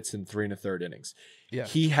 10 hits in 3 1/3 innings. Yeah,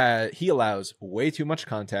 he allows way too much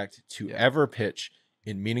contact to ever pitch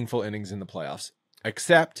in meaningful innings in the playoffs.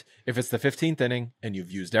 Except if it's the 15th inning and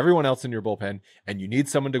you've used everyone else in your bullpen and you need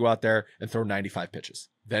someone to go out there and throw 95 pitches.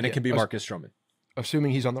 Then it can be Marcus Stroman.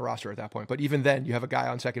 Assuming he's on the roster at that point. But even then, you have a guy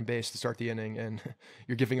on second base to start the inning and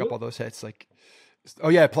you're giving up all those hits. Like, oh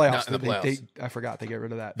yeah, playoffs. I forgot they get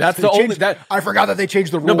rid of that. That's I forgot that they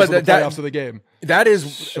changed the rules of the playoffs of the game. That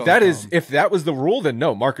is if that was the rule, then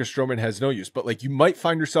no, Marcus Stroman has no use. But like, you might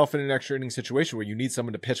find yourself in an extra inning situation where you need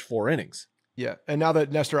someone to pitch 4 innings. Yeah, and now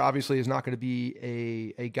that Nestor obviously is not going to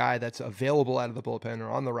be a guy that's available out of the bullpen or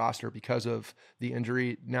on the roster because of the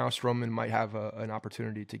injury, now Stroman might have an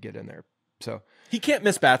opportunity to get in there. So he can't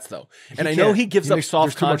miss bats though, and I know he gives up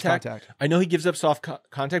soft contact. I know he gives up soft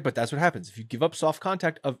contact, but that's what happens if you give up soft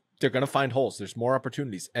contact. They're going to find holes. There's more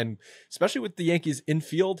opportunities, and especially with the Yankees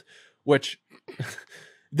infield, which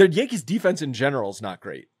the Yankees defense in general is not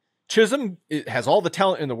great. Chisholm has all the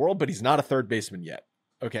talent in the world, but he's not a third baseman yet.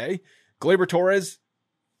 Okay. Gleyber Torres,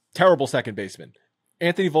 terrible second baseman.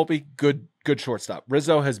 Anthony Volpe, good shortstop.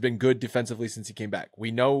 Rizzo has been good defensively since he came back.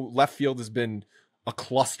 We know left field has been a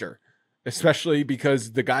cluster, especially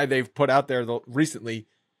because the guy they've put out there recently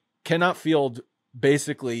cannot field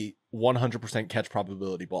basically 100% catch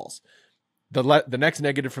probability balls. The next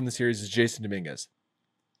negative from the series is Jason Dominguez.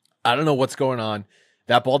 I don't know what's going on.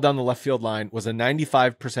 That ball down the left field line was a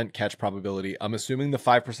 95% catch probability. I'm assuming the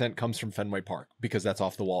 5% comes from Fenway Park because that's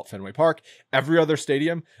off the wall at Fenway Park. Every other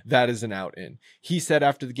stadium, that is an out in. He said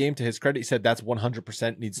after the game, to his credit, he said that's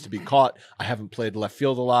 100% needs to be caught. I haven't played left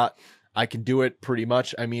field a lot. I can do it pretty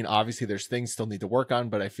much. I mean, obviously there's things still need to work on,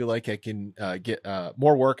 but I feel like I can get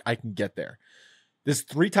more work. I can get there. This is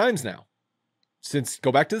 3 times now.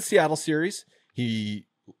 Go back to the Seattle series. He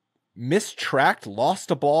mistracked,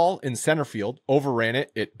 lost a ball in center field, overran it.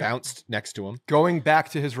 It bounced next to him. Going back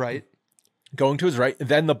to his right. going to his right,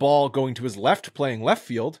 then the ball going to his left, playing left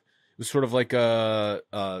field. It was sort of like a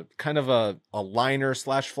kind of a liner /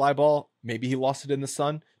 fly ball. Maybe he lost it in the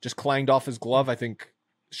sun, just clanged off his glove. I think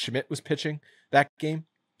Schmidt was pitching that game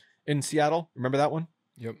in Seattle. Remember that one?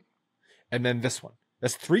 Yep. And then this one.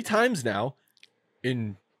 That's 3 times now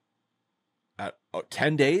in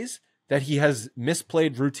 10 days that he has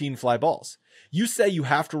misplayed routine fly balls. You say you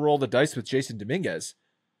have to roll the dice with Jason Dominguez.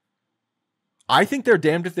 I think they're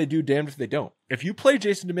damned if they do, damned if they don't. If you play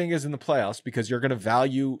Jason Dominguez in the playoffs because you're going to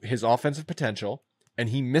value his offensive potential and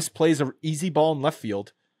he misplays an easy ball in left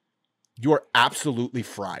field, you are absolutely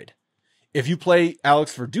fried. If you play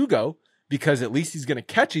Alex Verdugo because at least he's going to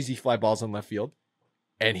catch easy fly balls in left field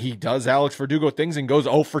and he does Alex Verdugo things and goes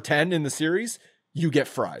 0 for 10 in the series, you get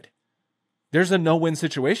fried. There's a no-win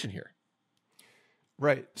situation here.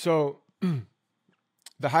 Right. So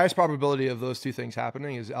the highest probability of those two things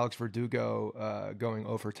happening is Alex Verdugo going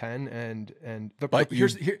 0 for 10.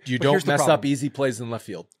 You don't mess up easy plays in left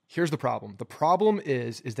field. Here's the problem. The problem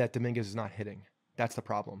is that Dominguez is not hitting. That's the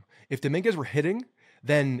problem. If Dominguez were hitting,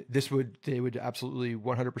 then they would absolutely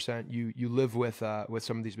 100% you live with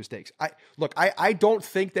some of these mistakes. I don't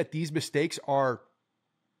think that these mistakes are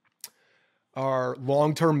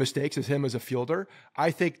long-term mistakes as him as a fielder.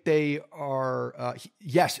 I think they are,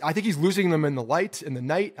 yes, I think he's losing them in the lights in the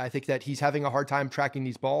night. I think that he's having a hard time tracking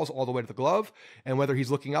these balls all the way to the glove, and whether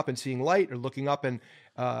he's looking up and seeing light or looking up and,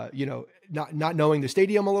 not knowing the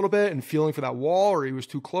stadium a little bit and feeling for that wall, or he was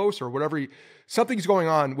too close or whatever, something's going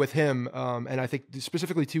on with him. And I think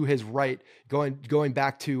specifically to his right, going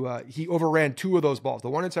back to, he overran 2 of those balls. The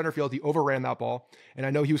one in center field, he overran that ball. And I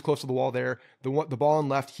know he was close to the wall there. The ball on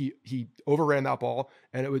left, he overran that ball.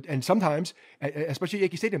 And sometimes, especially at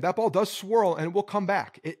Yankee Stadium, that ball does swirl and it will come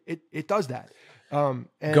back. It does that. And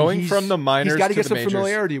going from the minors, he's got to get some majors.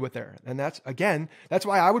 familiarity with there. And that's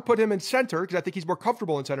why I would put him in center, because I think he's more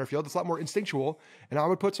comfortable in center field. It's a lot more instinctual. And I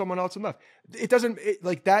would put someone else in left.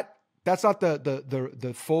 That's not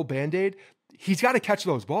the full Band-Aid. He's got to catch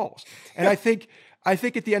those balls. And I think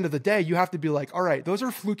at the end of the day, you have to be like, all right, those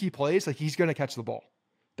are fluky plays. Like, he's going to catch the ball.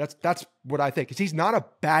 That's what I think, because he's not a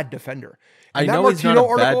bad defender. And I know he's not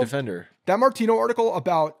a bad defender. That Martino article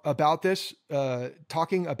about this,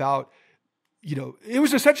 talking about, it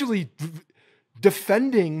was essentially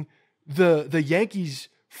defending the Yankees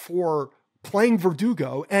for playing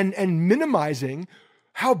Verdugo and minimizing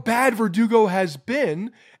how bad Verdugo has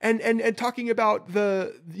been, and talking about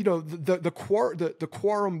the quorum,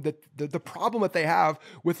 the problem that they have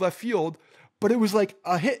with left field. But it was like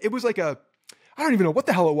a hit. It was like I don't even know what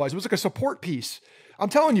the hell it was. It was like a support piece. I'm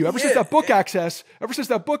telling you, ever since that book access,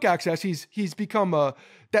 he's become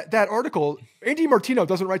that article. Andy Martino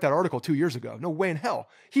doesn't write that article 2 years ago. No way in hell.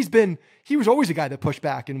 He was always a guy that pushed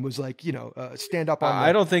back and was like, stand up on.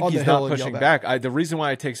 I don't think he's not pushing back. The reason why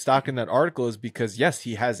I take stock in that article is because, yes,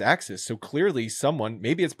 he has access. So clearly someone,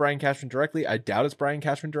 maybe it's Brian Cashman directly. I doubt it's Brian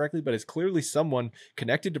Cashman directly, but it's clearly someone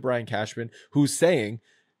connected to Brian Cashman who's saying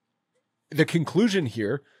the conclusion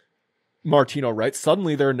here. Martino writes,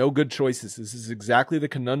 suddenly there are no good choices. This is exactly the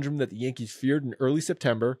conundrum that the Yankees feared in early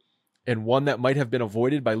September, and one that might have been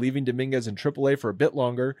avoided by leaving Dominguez in AAA for a bit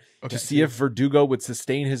longer to see if Verdugo would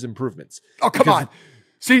sustain his improvements. Oh, come on.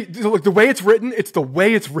 See, look, the way it's written, it's the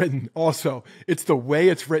way it's written also. It's the way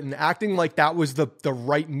it's written, acting like that was the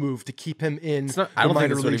right move to keep him in the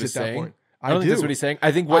minor leagues at that point. I don't think that's what he's saying.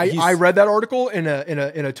 I think I read that article in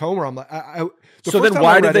a tone where I'm like, so then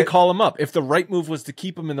why did they call him up? If the right move was to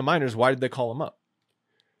keep him in the minors, why did they call him up?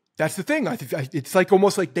 That's the thing. I think it's like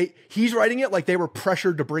almost like he's writing it like they were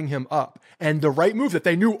pressured to bring him up, and the right move that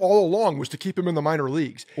they knew all along was to keep him in the minor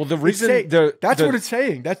leagues. Well, the reason that's what it's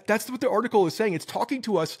saying. That's what the article is saying. It's talking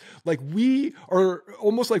to us like we are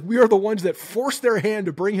the ones that forced their hand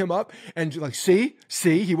to bring him up, and like, see,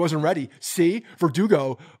 he wasn't ready. See,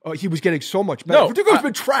 Verdugo, he was getting so much better. No, Verdugo's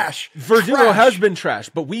been trash. Verdugo has been trash,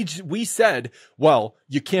 but we said, well,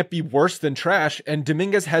 you can't be worse than trash, and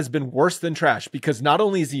Dominguez has been worse than trash because not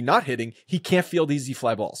only is he not hitting, he can't field easy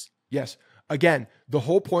fly balls. Yes. Again, the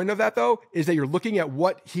whole point of that, though, is that you're looking at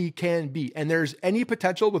what he can be. And there's any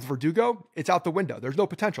potential with Verdugo, it's out the window. There's no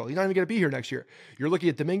potential. He's not even going to be here next year. You're looking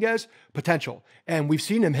at Dominguez, potential. And we've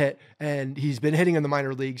seen him hit, and he's been hitting in the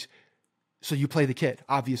minor leagues. So you play the kid.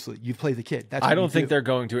 Obviously, you play the kid. That's what I don't think they're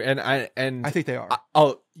going to. And I think they are.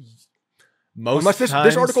 Unless this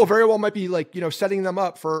article very well might be like, setting them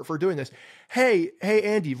up for doing this. Hey,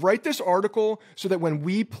 Andy, write this article so that when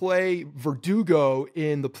we play Verdugo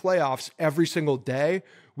in the playoffs every single day,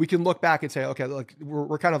 we can look back and say, okay, look,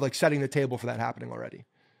 we're kind of like setting the table for that happening already.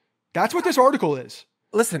 That's what this article is.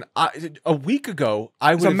 Listen, a week ago,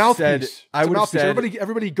 I It's would a have mouthpiece. said, I would have said,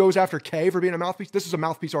 everybody goes after K for being a mouthpiece. This is a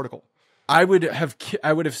mouthpiece article. I would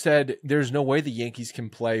have said there's no way the Yankees can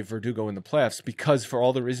play Verdugo in the playoffs because for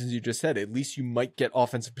all the reasons you just said, at least you might get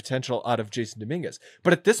offensive potential out of Jason Dominguez.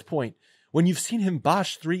 But at this point, when you've seen him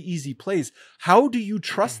bosh 3 easy plays, how do you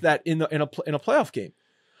trust that in a playoff game?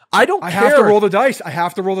 I care. Have to roll the dice. I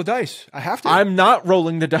have to. I'm not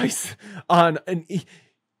rolling the dice on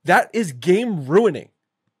that is game ruining.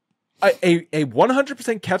 A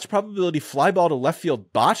 100% catch probability fly ball to left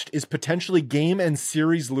field botched is potentially game and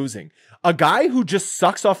series losing. A guy who just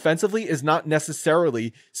sucks offensively is not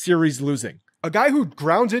necessarily series losing. A guy who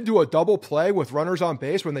grounds into a double play with runners on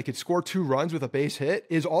base when they could score 2 runs with a base hit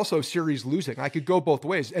is also series losing. I could go both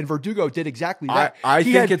ways. And Verdugo did exactly that. I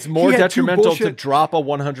think it's more detrimental to drop a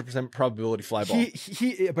 100% probability fly ball.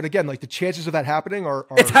 But again, like the chances of that happening are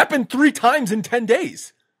it's happened 3 times in 10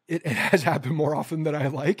 days. It has happened more often than I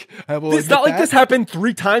like. It's not like this happened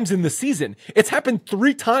 3 times in the season. It's happened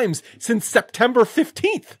 3 times since September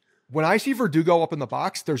 15th. When I see Verdugo up in the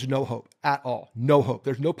box, there's no hope at all. No hope.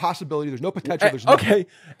 There's no possibility. There's no potential. There's no okay. Hope.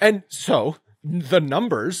 And so the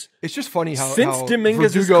numbers. It's just funny how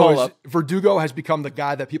Dominguez's Verdugo has become the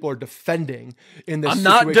guy that people are defending in this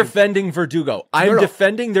situation. I'm not defending Verdugo. I'm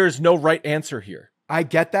defending there's no right answer here. I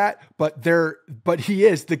get that, but he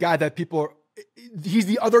is the guy that people are. He's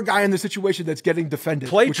the other guy in the situation that's getting defended.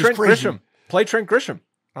 Play Trent Grisham.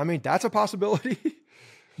 I mean, that's a possibility.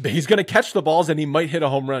 But he's going to catch the balls and he might hit a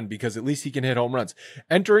home run because at least he can hit home runs.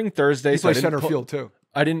 Entering Thursday, he plays center field too.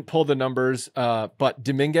 I didn't pull the numbers, but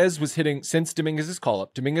Dominguez was hitting, since Dominguez's call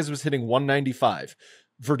up, Dominguez was hitting 195.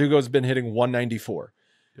 Verdugo's been hitting 194.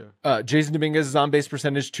 Yeah. Jason Dominguez's on base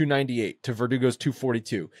percentage 298 to Verdugo's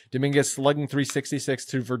 242. Dominguez slugging 366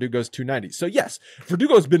 to Verdugo's 290. So yes,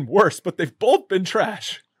 Verdugo's been worse, but they've both been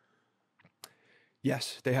trash.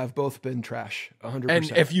 Yes, they have both been trash. 100%.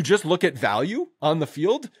 And if you just look at value on the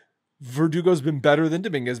field, Verdugo's been better than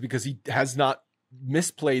Dominguez because he has not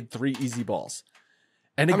misplayed 3 easy balls.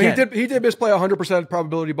 And again, he did misplay 100%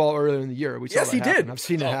 probability ball earlier in the year. Yes, he did. I've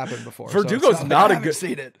seen it happen before. Verdugo's so not like, a good.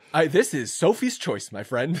 Seen it. This is Sophie's choice, my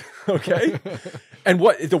friend. Okay. And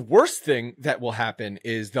what the worst thing that will happen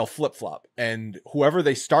is they'll flip flop, and whoever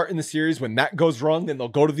they start in the series, when that goes wrong, then they'll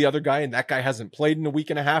go to the other guy, and that guy hasn't played in a week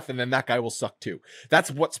and a half, and then that guy will suck too.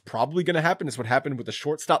 That's what's probably going to happen. Is what happened with the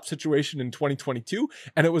shortstop situation in 2022,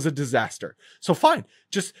 and it was a disaster. So fine,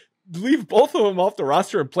 just leave both of them off the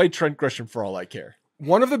roster and play Trent Grisham for all I care.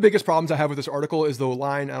 One of the biggest problems I have with this article is the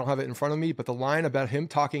line, I don't have it in front of me, but the line about him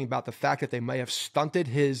talking about the fact that they may have stunted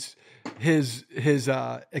his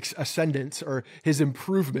ascendance or his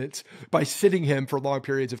improvements by sitting him for long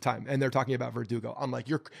periods of time. And they're talking about Verdugo. I'm like,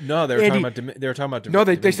 no, they were talking about no,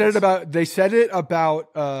 they said it about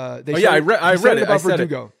I read it about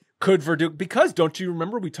Verdugo. Could Verdugo, because don't you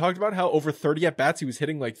remember we talked about how over 30 at bats he was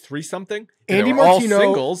hitting like 3 something? Andy Martino, all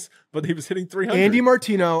singles, but he was hitting 300. Andy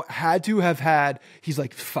Martino had to have had. He's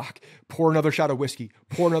like, fuck. Pour another shot of whiskey.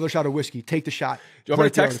 Take the shot. Do you want me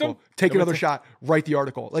to text him? Take another shot. Write the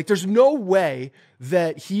article. Like, there's no way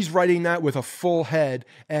that he's writing that with a full head.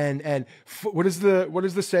 And what is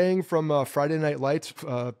the saying from Friday Night Lights?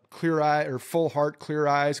 Clear eye or full heart, clear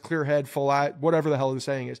eyes, clear head, full eye. Whatever the hell the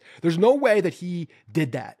saying is. There's no way that he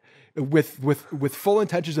did that with full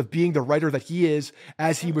intentions of being the writer that he is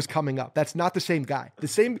as he was coming up. That's not the same guy. The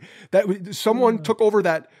same that someone took over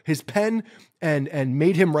his pen and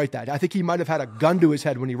made him write that. I think he might have had a gun to his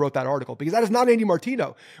head when he wrote that article, because that is not Andy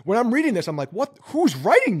Martino. When I'm reading this, I'm like, what? Who's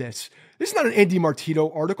writing this? This is not an Andy Martino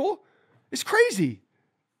article. It's crazy.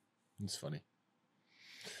 It's funny.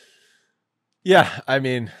 Yeah, I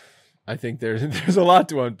mean, I think there's a lot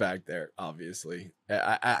to unpack there. Obviously,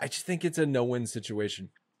 I just think it's a no-win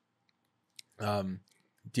situation. Do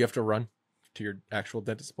you have to run to your actual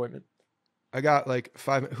dentist appointment? I got like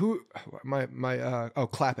 5.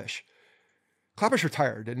 Clappish. Clappish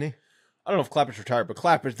retired, didn't he? I don't know if Clappish retired, but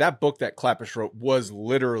that book that Clappish wrote was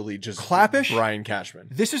literally just Clappish? Brian Cashman.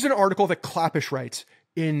 This is an article that Clappish writes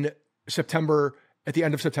in September, at the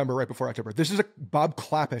end of September, right before October. This is a Bob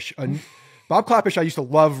Clappish. Bob Clappish, I used to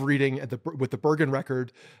love reading with the Bergen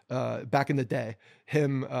Record back in the day.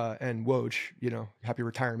 Him and Woj, happy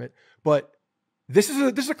retirement. But this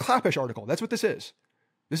is a Clappish article. That's what this is.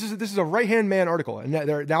 This is a right-hand man article, and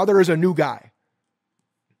now there is a new guy.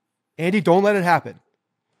 Andy, don't let it happen.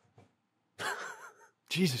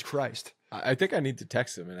 Jesus Christ! I think I need to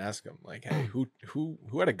text him and ask him, like, hey, who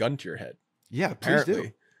had a gun to your head? Yeah, please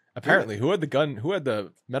do. Apparently, who had the gun? Who had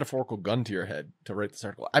the metaphorical gun to your head to write this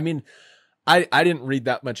article? I mean, I didn't read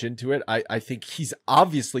that much into it. I think he's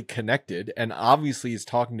obviously connected and obviously is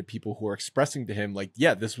talking to people who are expressing to him like,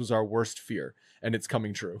 yeah, this was our worst fear and it's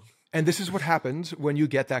coming true. And this is what happens when you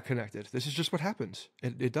get that connected. This is just what happens.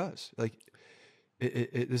 It does. Like,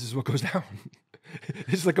 this is what goes down.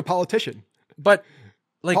 It's like a politician. But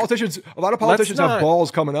like a lot of politicians have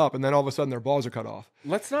balls coming up, and then all of a sudden their balls are cut off.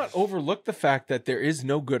 Let's not overlook the fact that there is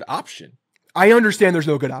no good option. I understand there's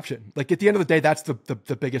no good option. Like, at the end of the day, that's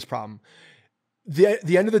the biggest problem.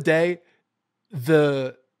 The end of the day,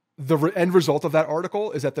 the end result of that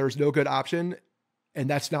article is that there's no good option, and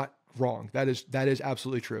that's not wrong. That is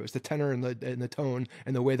absolutely true. It's the tenor and the tone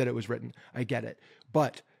and the way that it was written. I get it.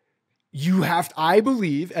 But I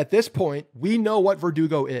believe at this point, we know what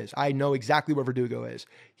Verdugo is. I know exactly what Verdugo is.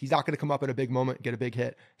 He's not going to come up in a big moment and get a big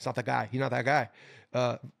hit. It's not that guy. He's not that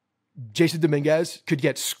guy. Jason Dominguez could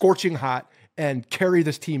get scorching hot and carry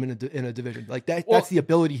this team in a division like that. Well, that's the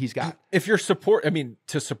ability he's got. If you're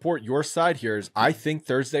to support your side here is I think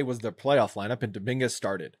Thursday was the playoff lineup and Dominguez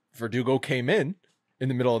started. Verdugo came in the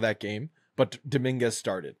middle of that game, but Dominguez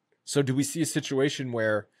started. So do we see a situation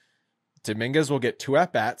where Dominguez will get 2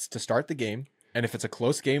 at-bats to start the game, and if it's a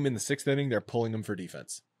close game in the 6th inning, they're pulling him for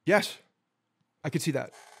defense? Yes, I could see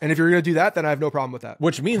that. And if you're going to do that, then I have no problem with that.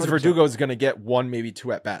 Which means 100%. Verdugo is going to get 1, maybe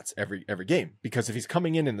 2 at-bats every game, because if he's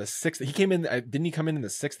coming in the 6th, didn't he come in the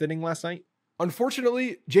 6th inning last night?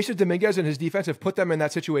 Unfortunately, Jason Dominguez and his defense have put them in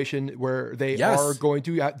that situation where they are going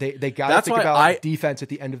to, they got to think about defense at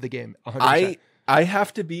the end of the game. 100%. I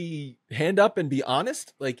have to be hand up and be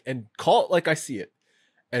honest, and call it like I see it.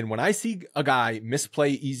 And when I see a guy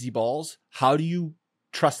misplay easy balls, how do you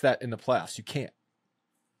trust that in the playoffs? You can't.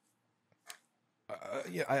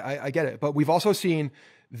 Yeah, I get it. But we've also seen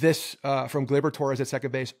this from Gleyber Torres at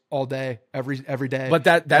second base all day, every day. But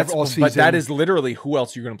that is literally who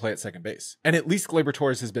else you're going to play at second base. And at least Gleyber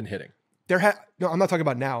Torres has been hitting. No, I'm not talking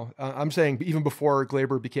about now. I'm saying even before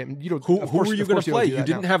Gleyber became, who were you going to play? You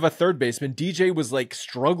didn't have a third baseman. DJ was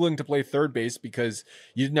struggling to play third base because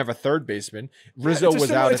you didn't have a third baseman. Rizzo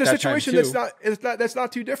was out at that time too. It's a situation that's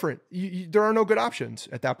not too different. There are no good options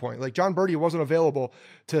at that point. Like John Birdie wasn't available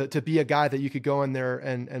to be a guy that you could go in there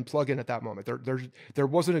and plug in at that moment. There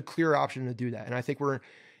wasn't a clear option to do that. And I think we're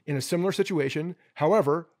in a similar situation.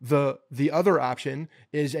 However, the other option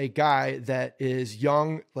is a guy that is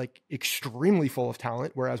young, extremely full of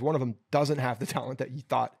talent, whereas one of them doesn't have the talent that you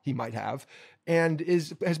thought he might have, and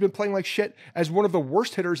has been playing like shit as one of the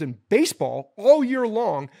worst hitters in baseball all year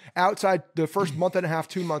long, outside the first month and a half,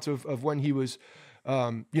 2 months of when he was,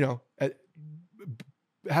 having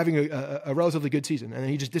a relatively good season, and then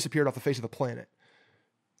he just disappeared off the face of the planet.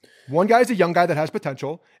 One guy is a young guy that has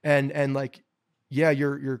potential, and yeah,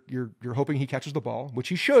 you're hoping he catches the ball, which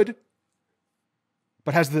he should,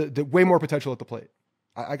 but has the way more potential at the plate.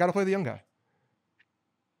 I got to play the young guy.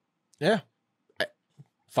 Yeah,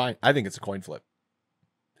 fine. I think it's a coin flip,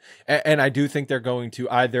 and I do think they're going to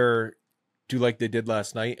either do like they did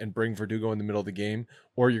last night and bring Verdugo in the middle of the game,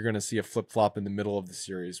 or you're going to see a flip flop in the middle of the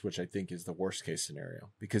series, which I think is the worst case scenario,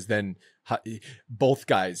 because then both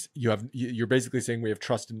guys, you're basically saying we have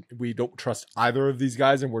trust and we don't trust either of these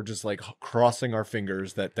guys, and we're just crossing our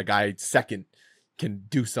fingers that the guy second can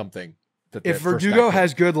do something. If Verdugo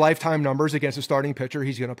has good lifetime numbers against a starting pitcher,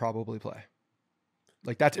 he's going to probably play.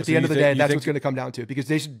 That's at the end of the day, that's what's going to come down to, because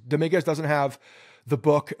Dominguez doesn't have the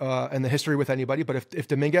book and the history with anybody. But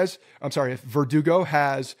if Verdugo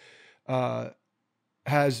has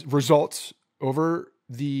results over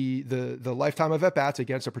the lifetime of at bats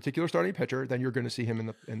against a particular starting pitcher, then you're going to see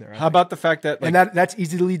him in there. How about the fact that that's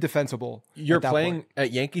easily defensible? You're playing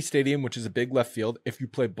at Yankee Stadium, which is a big left field. If you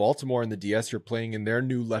play Baltimore in the DS, you're playing in their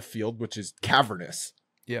new left field, which is cavernous.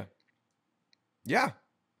 Yeah.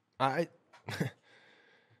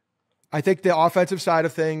 I think the offensive side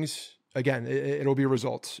of things, again, it'll be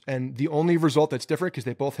results. And the only result that's different, because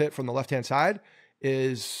they both hit from the left-hand side,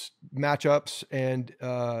 is matchups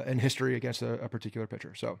and history against a particular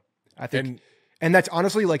pitcher. So I think, and that's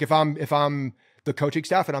honestly, if I'm the coaching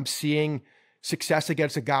staff and I'm seeing success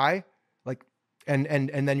against a guy, and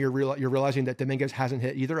then you're realizing that Dominguez hasn't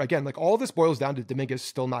hit either. Again, all of this boils down to Dominguez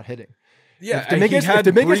still not hitting. Yeah, if Dominguez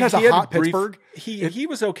has a hot Pittsburgh, he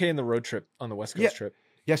was okay in the road trip on the West Coast trip.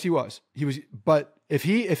 Yes, he was. But if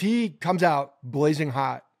he comes out blazing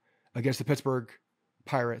hot against the Pittsburgh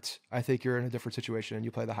Pirates, I think you're in a different situation and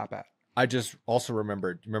you play the hot bat. I just also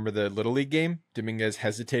remember the Little League game, Dominguez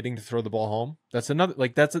hesitating to throw the ball home. That's another,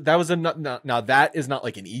 now that is not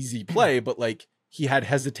an easy play, but he had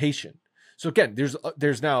hesitation. So again, there's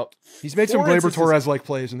now he's made some Gleyber Torres like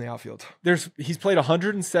plays in the outfield. He's played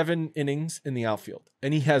 107 innings in the outfield,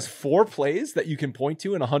 and he has 4 plays that you can point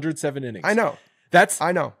to in 107 innings. I know.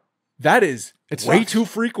 That is way too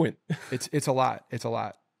frequent. It's a lot. It's a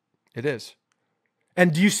lot. It is.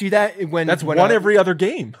 And do you see that when every other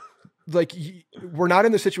game? Like, we're not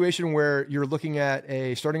in the situation where you're looking at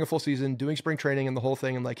starting a full season, doing spring training and the whole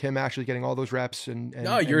thing, and like him actually getting all those reps. You're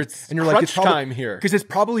like, it's time here. Because it's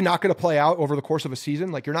probably not going to play out over the course of a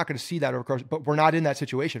season. Like, you're not going to see that over the course, but we're not in that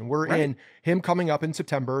situation. We're in him coming up in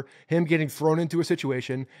September, him getting thrown into a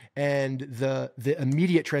situation, and the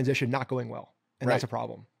immediate transition not going well. And that's a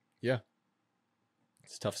problem. Yeah.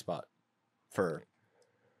 It's a tough spot for,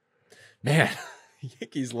 man,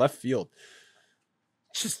 Yankees left field.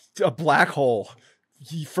 Just a black hole.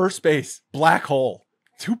 First base, black hole.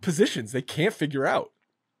 2 positions they can't figure out.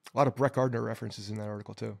 A lot of Brett Gardner references in that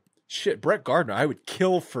article too. Shit, Brett Gardner. I would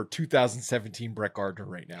kill for 2017 Brett Gardner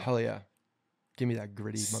right now. Hell yeah. Give me that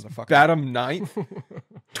gritty motherfucker. Bat him 9th.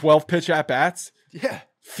 12 pitch at bats. Yeah.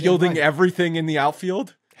 Fielding everything in the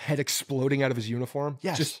outfield. Head exploding out of his uniform.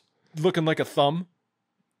 Yes. Just looking like a thumb.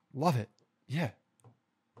 Love it. Yeah.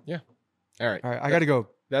 Yeah. All right. I got to go.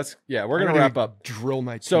 We're going to wrap up. Drill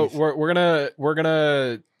my teeth. So we're going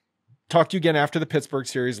to talk to you again after the Pittsburgh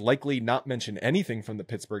series, likely not mention anything from the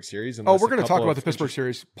Pittsburgh series. We're going to talk about the Pittsburgh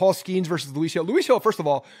series. Paul Skeens versus Luis Hill. Luis Hill, first of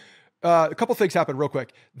all, a couple things happened real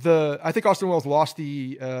quick. I think Austin Wells lost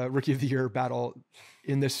the Rookie of the Year battle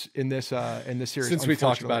in this series. Since we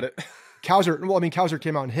talked about it. Kowser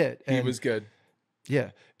came out and hit. And, he was good.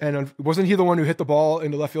 Yeah. And wasn't he the one who hit the ball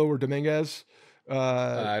into left field where Dominguez?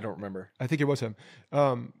 I don't remember. I think it was him.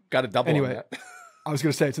 Got a double. Anyway, on that. I was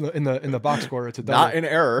going to say it's in the box score. It's a double. Not an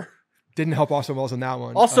error. Didn't help Austin Wells in that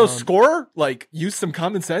one. Also, scorer, like, use some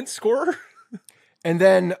common sense, scorer. And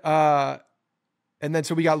then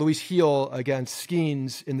so we got Luis Hill against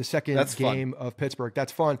Skeens in the second game of Pittsburgh.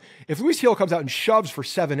 That's fun. If Luis Hill comes out and shoves for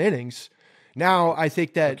 7 innings, now I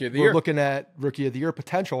think that we're looking at Rookie of the Year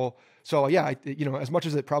potential. So yeah, as much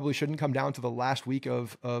as it probably shouldn't come down to the last week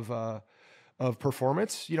of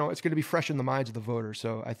performance, it's going to be fresh in the minds of the voters.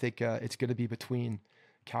 So I think it's going to be between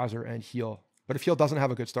Kowser and Hill. But if Hill doesn't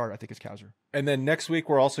have a good start, I think it's Kowser. And then next week,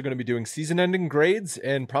 we're also going to be doing season-ending grades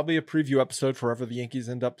and probably a preview episode for whoever the Yankees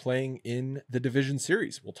end up playing in the division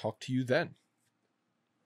series. We'll talk to you then.